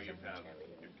night. Now you have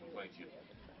your complaints you've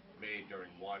made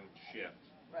during one shift.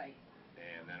 Right.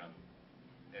 And then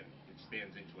and it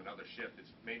spans into another shift that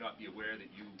may not be aware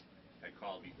that you had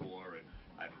called before, and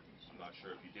I'm not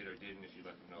sure if you did or didn't, if you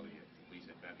let them know that the police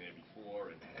had been there before.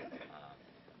 before, and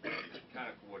kind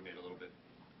of coordinate a little bit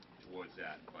towards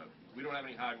that. But we don't have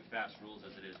any hard and fast rules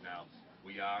as it is now.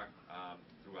 We are,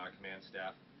 through our command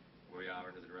staff, we are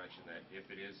under the direction that if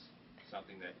it is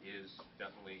something that is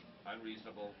definitely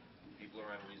unreasonable, people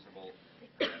are unreasonable,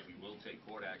 that we will take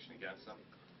court action against them.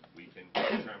 We can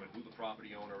determine who the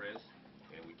property owner is,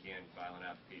 and we can file an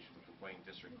application for complaint in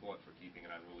district court for keeping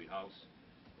an unruly house,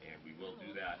 and we will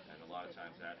do that, and a lot of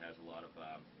times that has a lot of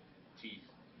teeth.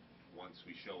 Once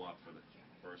we show up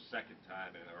for a second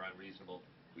time and are unreasonable,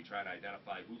 we try to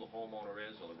identify who the homeowner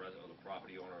is or the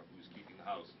property owner who's keeping the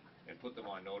house, and put them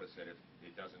on notice that if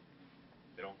it doesn't,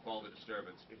 they don't call the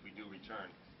disturbance, if we do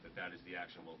return, that is the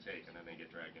action we'll take, and then they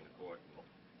get dragged into court. And,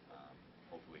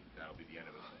 hopefully that'll be the end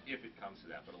of it, if it comes to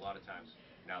that. But a lot of times,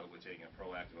 now that we're taking a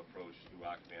proactive approach through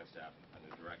our command staff and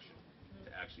the direction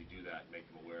to actually do that, make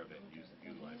them aware of it, and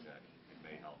utilize that, it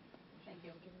may help. Thank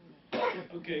you.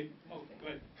 Okay. Oh, go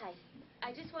ahead. Hi.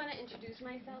 I just want to introduce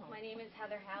myself. My name is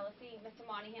Heather Hallisey. Mr.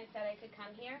 Monahan said I could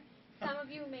come here. Some of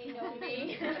you may know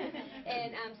me,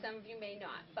 and some of you may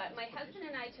not. But my husband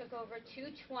and I took over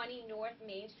 220 North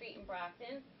Main Street in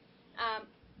Brockton.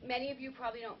 Many of you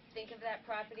probably don't think of that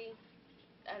property.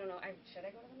 I don't know. Should I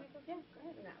go to the microphone? Yeah, go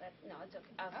ahead. No, it's okay.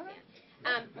 I'll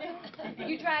stand.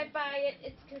 You drive by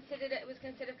it. It was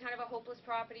considered kind of a hopeless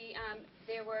property.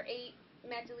 There were 8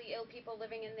 mentally ill people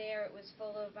living in there. It was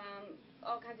full of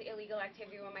all kinds of illegal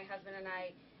activity when my husband and I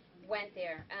went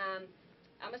there.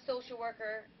 I'm a social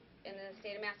worker in the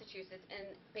state of Massachusetts, and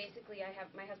basically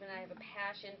my husband and I have a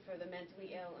passion for the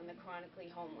mentally ill and the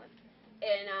chronically homeless.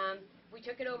 And we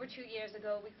took it over 2 years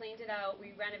ago. We cleaned it out.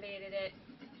 We renovated it.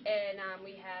 And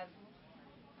we have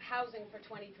housing for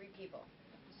 23 people.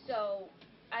 So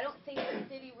I don't think the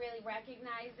city really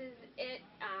recognizes it,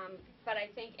 but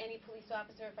I think any police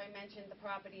officer, if I mentioned the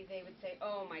property, they would say,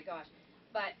 oh my gosh.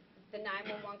 But the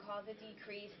 911 calls have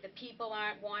decreased. The people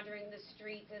aren't wandering the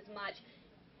streets as much.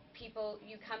 People,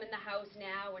 you come in the house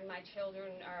now and my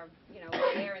children are,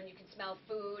 there and you can smell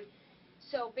food.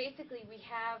 So basically we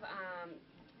have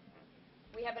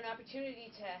an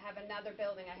opportunity to have another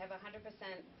building. I have 100%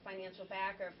 financial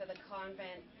backer for the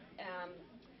convent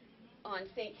on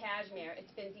St. Cashmere.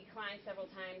 It's been declined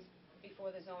several times before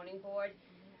the zoning board,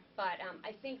 but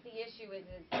I think the issue is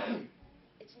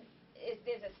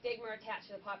there's a stigma attached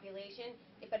to the population,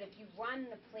 but if you run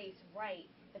the place right,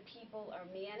 the people are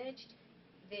managed,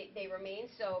 they remain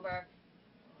sober,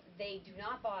 they do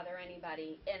not bother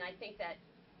anybody, and I think that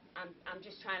I'm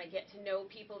just trying to get to know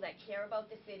people that care about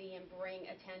the city and bring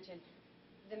attention.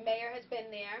 The mayor has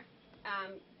been there.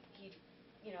 He,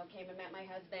 came and met my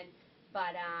husband.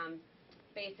 But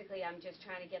basically, I'm just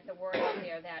trying to get the word out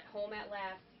there that Home at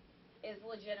Last is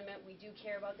legitimate. We do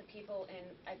care about the people,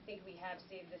 and I think we have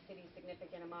saved the city a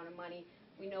significant amount of money.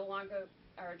 We no longer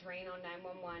are a drain on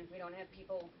 911. We don't have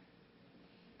people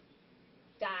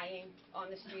dying on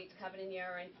the streets covered in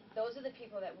urine. Those are the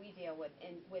people that we deal with,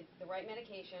 and with the right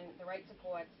medication, the right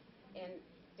supports, and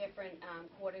different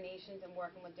coordinations and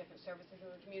working with different services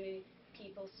in the community,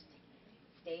 people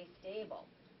stay stable.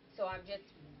 So I'm just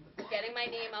getting my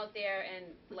name out there and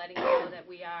letting you know that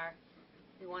we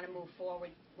want to move forward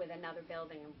with another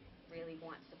building and really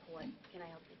want support. Can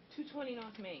I help you? 220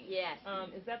 North Main. Yes.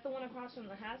 Is that the one across from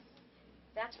the Hess?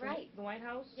 That's right. The White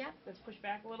House? Yep. That's pushed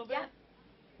back a little bit? Yep.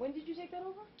 When did you take that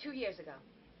over? 2 years ago.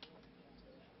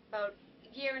 About a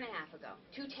year and a half ago.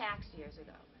 2 tax years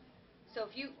ago. So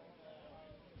if you...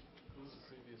 Who's the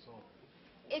previous owner?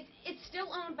 It's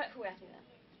still owned, but who asked me that?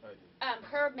 I did.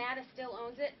 Herb Mattis still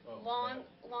owns it. Oh,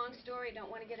 Long story, don't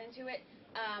want to get into it.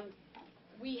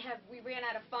 We ran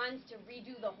out of funds to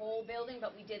redo the whole building,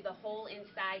 but we did the whole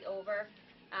inside over,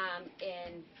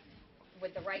 and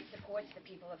with the right supports, the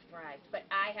people have thrived. But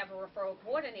I have a referral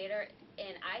coordinator,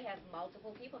 and I have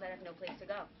multiple people that have no place to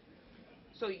go.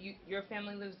 So your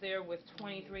family lives there with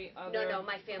 23 other No,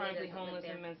 my family chronically doesn't live homeless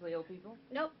there. and mentally ill people?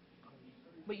 Nope.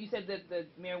 But you said that the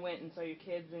mayor went and saw your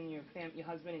kids and your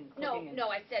husband and cooking.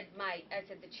 No, I said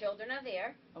the children are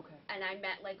there. Okay. And I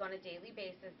met like on a daily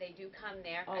basis. They do come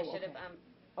there. Oh, I should have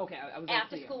okay, I was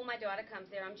after unclear. school my daughter comes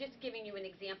there. I'm just giving you an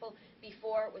example.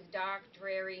 Before it was dark,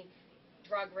 dreary,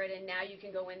 drug-ridden. Now you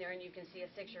can go in there and you can see a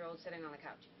 6-year-old sitting on the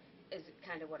couch. Is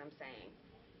kind of what I'm saying.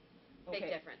 Big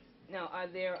Okay. difference. Now, are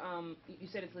there you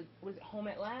said it's what is it, Home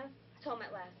at Last? It's Home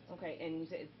at Last. Okay, and you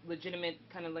said it's legitimate,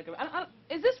 kind of like a...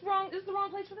 is this wrong? Is this the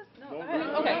wrong place for this? No.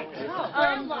 Okay.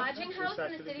 We're a lodging house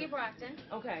in the city of Brockton.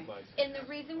 Okay. And the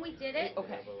reason we did it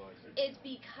is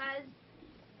because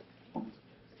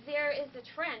there is a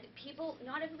trend. People,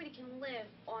 not everybody can live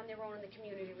on their own in the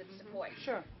community with support.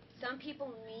 Sure. Some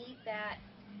people need that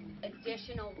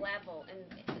additional level,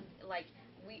 and like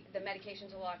the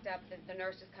medications are locked up, the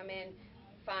nurses come in,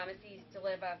 pharmacies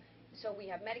deliver. So we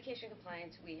have medication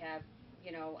compliance, we have,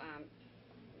 you know,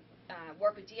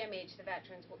 work with DMH, the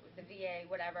veterans, the VA,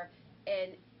 whatever,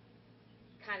 and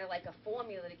kind of like a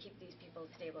formula to keep these people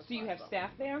as stable as So you have possible.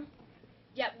 staff there?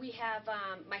 Yeah, we have,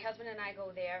 my husband and I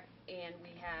go there, and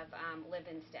we have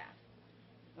live-in staff.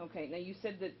 Okay, now you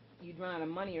said that you'd run out of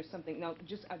money or something. Now,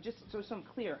 just so I'm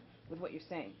clear with what you're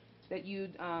saying, that your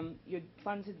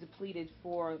funds had depleted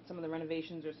for some of the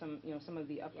renovations or some, you know, some of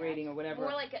the upgrading or whatever.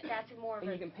 More like that's more of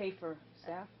and a. you can pay for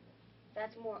staff?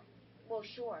 That's more. Well,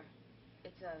 sure.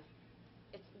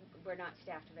 We're not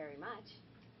staffed very much.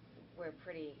 We're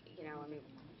pretty, you know, I mean,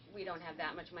 we don't have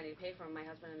that much money to pay for them. My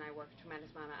husband and I work a tremendous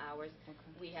amount of hours. Okay.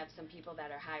 We have some people that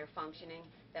are higher functioning,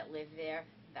 that live there,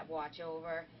 that watch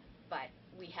over, but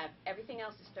we have, everything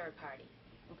else is third party.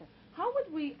 Okay. How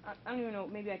would we, I don't even know,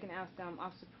 maybe I can ask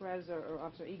Officer Perez or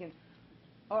Officer Egan,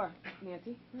 or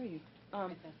Nancy, where are you?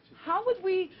 How would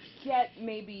we get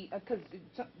maybe, because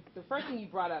the first thing you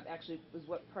brought up actually was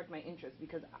what perked my interest,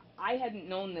 because I hadn't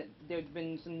known that there'd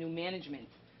been some new management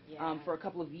for a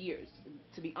couple of years.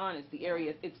 To be honest, the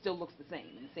area, it still looks the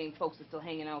same, and the same folks are still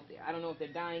hanging out there. I don't know if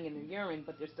they're dying in their urine,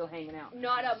 but they're still hanging out.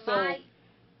 Not in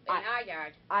our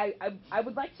yard. I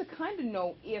would like to kind of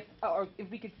know if, or if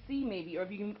we could see maybe, or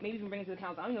if you can maybe even bring it to the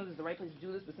council. I don't know if this is the right place to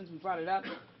do this, but since we brought it up,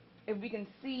 if we can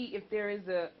see if there is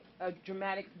a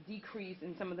dramatic decrease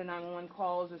in some of the 911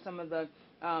 calls or some of the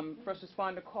first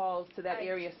responder calls to that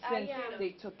area since they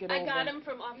took it over. I got them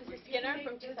from Officer Skinner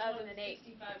from 2008.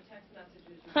 65 text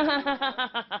messages.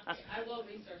 I will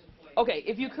research it for you. Okay,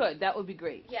 if you could, that would be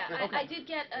great. Yeah, Okay. I did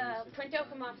get a printout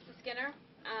from Officer Skinner.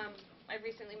 I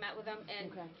recently met with him,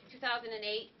 and 2008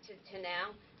 to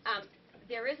now.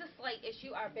 There is a slight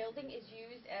issue. Our building is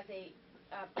used as a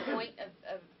point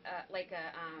of like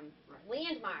a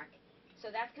landmark. So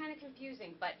that's kind of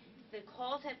confusing, but the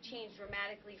calls have changed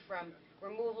dramatically from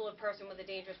removal of person with a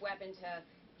dangerous weapon to,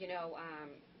 you know,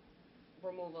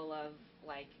 removal of,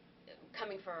 like,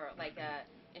 coming for, like, a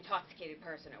intoxicated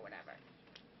person or whatever.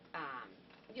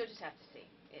 You'll just have to see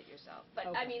it yourself. But,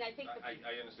 I mean, I think... I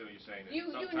understand what you're saying. You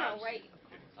know, right,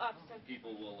 Officer?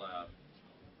 People will,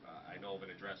 I know of an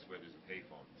address where there's a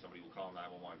payphone. Somebody will call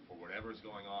 911 for whatever's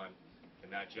going on in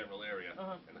that general area,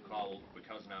 and the call,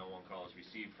 because 911 call is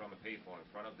received from a payphone in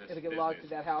front of this It'll get business, logged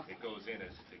to that house. it goes into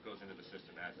the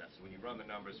system as that. So when you run the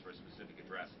numbers for a specific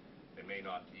address, they may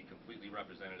not be completely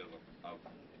representative of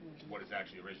what is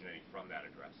actually originating from that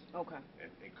address. Okay.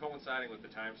 And coinciding with the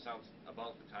time, sounds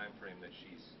about the time frame that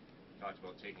she's talked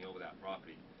about taking over that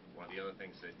property. One of the other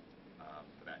things that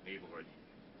for that neighborhood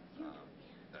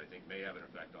that I think may have an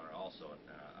effect on it also, and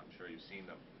I'm sure you've seen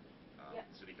them. The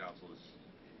City Council has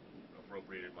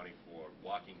appropriated money for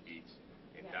walking beats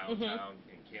in downtown,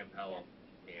 in Campello,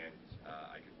 and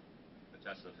I can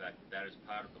attest to the fact that is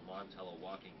part of the Montello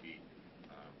walking beat.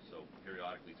 So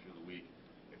periodically through the week,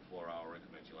 in 4-hour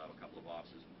increments, you'll have a couple of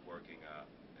officers working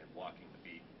and walking the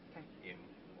beat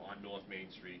on North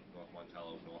Main Street, North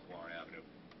Montello, North Warren Avenue,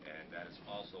 and that is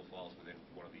also falls within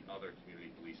one of the other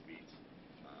community police beats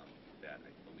that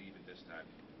I believe at this time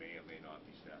may or may not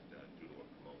be staffed due to a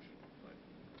promotion, but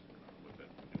with the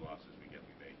new officers we get,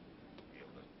 we may be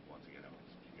able to once again have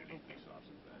community police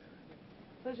officers in that area.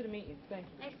 Pleasure to meet you. Thank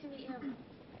you. Nice to meet you.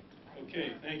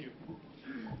 Okay, thank you.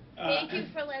 Thank you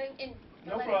for letting in.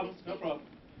 No problem, no problem.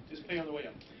 Just pay on the way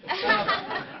up.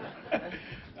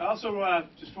 Also,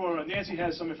 just for Nancy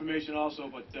has some information also,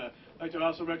 but I'd like to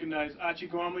also recognize Archie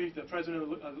Gormley, the president of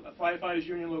the Firefighters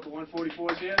Union, Local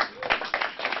 144 is here.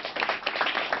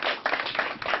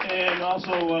 And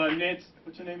also, Nancy,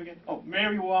 what's her name again? Oh,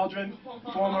 Mary Waldron,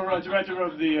 former director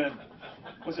of the,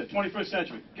 21st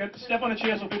Century. Step on the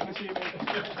chair so people can see you.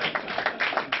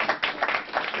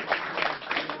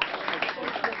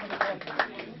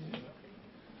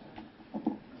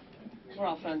 We're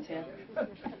all friends here.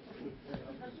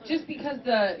 Just because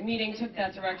the meeting took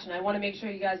that direction, I want to make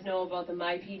sure you guys know about the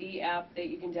MyPD app that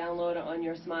you can download on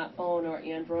your smartphone or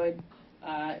Android.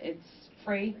 It's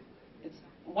free. It's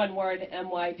one word,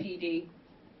 MYPD,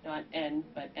 not N,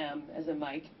 but M as in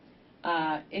Mike.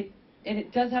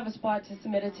 It does have a spot to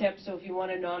submit a tip, so if you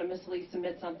want to anonymously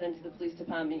submit something to the police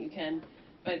department, you can.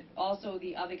 But also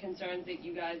the other concerns that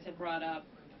you guys have brought up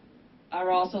are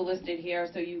also listed here,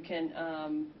 so you can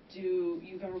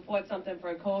report something for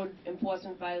a code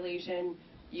enforcement violation,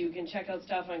 you can check out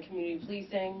stuff on community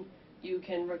policing, you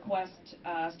can request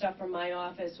stuff from my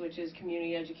office, which is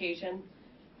community education.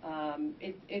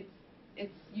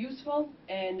 It's useful,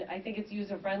 and I think it's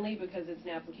user-friendly because it's an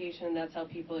application, and that's how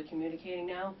people are communicating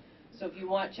now. So if you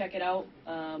want, check it out.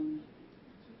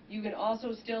 You can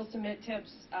also still submit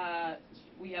tips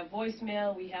we have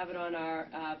voicemail, we have it on our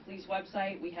police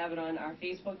website, we have it on our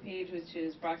Facebook page, which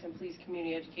is Brockton Police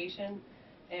Community Education.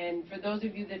 And for those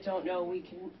of you that don't know, we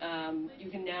can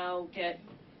you can now get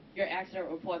your accident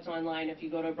reports online if you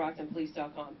go to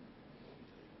brocktonpolice.com.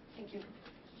 Thank you.